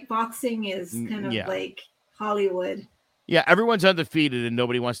Hollywood, right? Boxing is kind of yeah. like Hollywood. Yeah, everyone's undefeated, and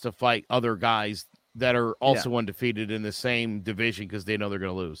nobody wants to fight other guys that are also undefeated in the same division because they know they're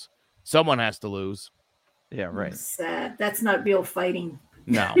going to lose. Someone has to lose. Yeah, right. Sad. That's not real fighting.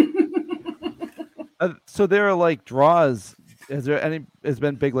 No. So there are like draws. Has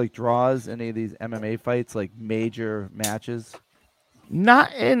been big like draws any of these MMA fights, like major matches?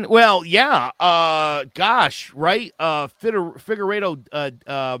 Not in yeah. Gosh, right? Figueiredo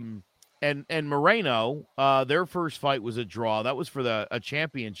and Moreno, their first fight was a draw. That was for a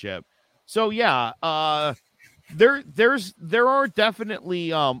championship. So yeah, there are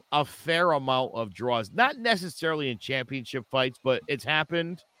definitely a fair amount of draws. Not necessarily in championship fights, but it's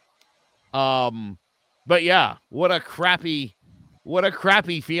happened. But yeah, what a crappy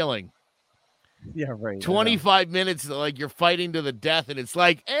feeling. Yeah, right. 25 minutes, like you're fighting to the death, and it's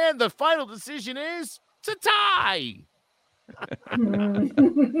like, and the final decision is to tie.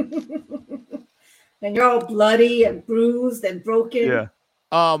 And you're all bloody and bruised and broken. Yeah.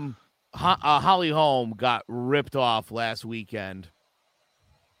 Holly Holm got ripped off last weekend.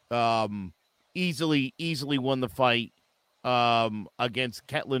 Easily won the fight against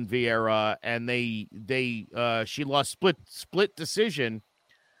Ketlin Vieira, and she lost split decision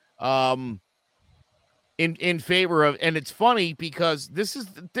in favor of, and it's funny because this is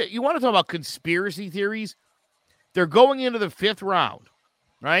you want to talk about conspiracy theories. They're going into the 5th round,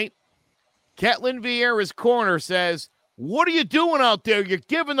 right? Ketlin Vieira's corner says, "What are you doing out there? You're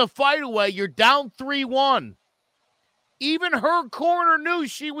giving the fight away. You're down 3-1. Even her corner knew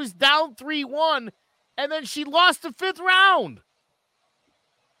she was down 3-1, and then she lost the 5th round.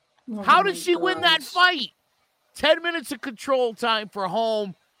 How did she win that fight? 10 minutes of control time for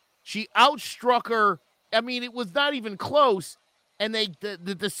Holm. She outstruck her. I mean, it was not even close, and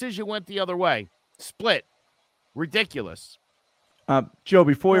the decision went the other way. Split. Ridiculous." Joe,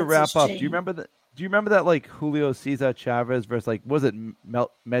 before we wrap up, do you remember that like Julio Cesar Chavez versus like was it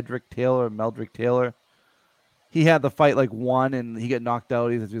Meldrick Taylor? He had the fight like won and he got knocked out.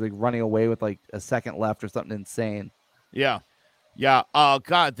 He was like running away with like a second left or something insane. Yeah.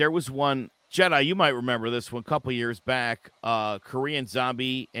 God, there was one. Jetai, you might remember this one a couple years back. Korean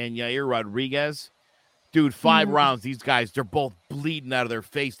Zombie and Yair Rodriguez. Dude, 5 rounds. These guys, they're both bleeding out of their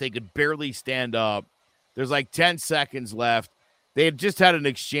face. They could barely stand up. There's like 10 seconds left. They had just had an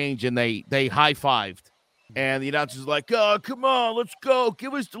exchange, and they high-fived. And the announcer's like, "Oh, come on, let's go.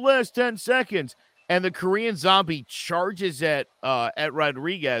 Give us the last 10 seconds." And the Korean Zombie charges at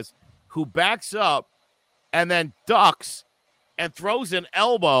Rodriguez, who backs up and then ducks and throws an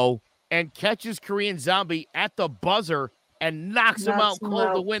elbow and catches Korean Zombie at the buzzer and knocks him out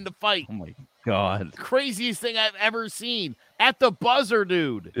cold to win the fight. Oh, my God. Craziest thing I've ever seen. At the buzzer,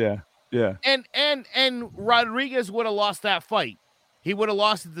 dude. Yeah. And Rodriguez would have lost that fight. He would have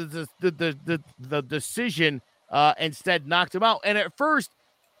lost the decision, instead knocked him out. And at first,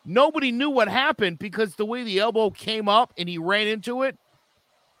 nobody knew what happened because the way the elbow came up and he ran into it,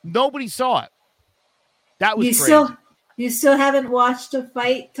 nobody saw it. That was crazy. You still haven't watched a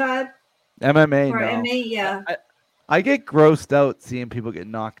fight, Todd? MMA, or no. MMA, yeah. I get grossed out seeing people get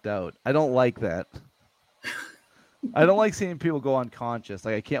knocked out. I don't like that. I don't like seeing people go unconscious.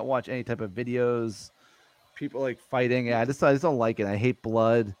 Like I can't watch any type of videos. People like fighting. I just don't like it. I hate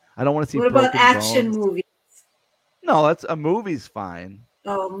blood. I don't want to see. What about action bones. movies? No, that's a movie's fine.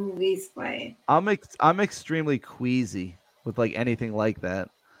 Oh, movies fine. I'm extremely queasy with like anything like that.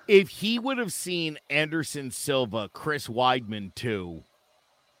 If he would have seen Anderson Silva, Chris Weidman too,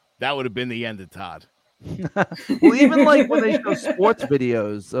 that would have been the end of Todd. Well, even like when they show sports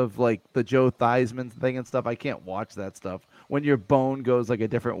videos of like the Joe Theismann thing and stuff, I can't watch that stuff. When your bone goes like a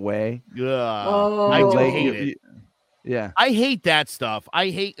different way. I hate it. Yeah. I hate that stuff.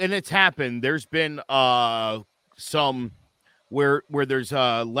 And it's happened. There's been some where there's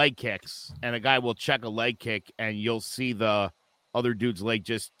leg kicks and a guy will check a leg kick and you'll see the other dude's leg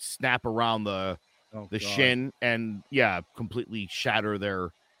just snap around the shin and completely shatter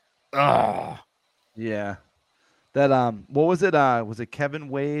their Yeah. That what was it? Was it Kevin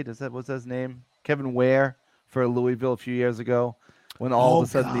Wade? What's his name? Kevin Ware for Louisville a few years ago when all of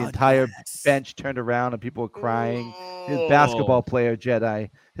a sudden the entire bench turned around and people were crying. His basketball player, Jetai,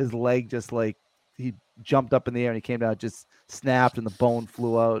 his leg just like he jumped up in the air and he came down, just snapped and the bone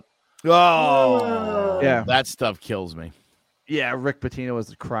flew out. Oh. Yeah. That stuff kills me. Yeah, Rick Pitino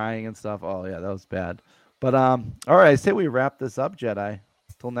was crying and stuff. Oh yeah, that was bad. But all right, I say we wrap this up, Jedi.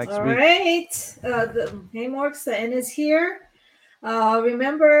 Till next week. All right. The Morks, the end is here.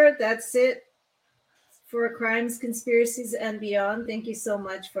 Remember, that's it for Crimes, Conspiracies, and Beyond. Thank you so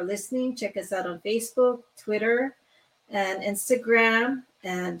much for listening. Check us out on Facebook, Twitter, and Instagram.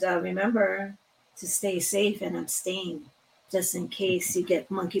 And remember to stay safe and abstain just in case you get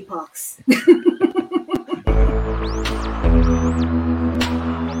monkeypox.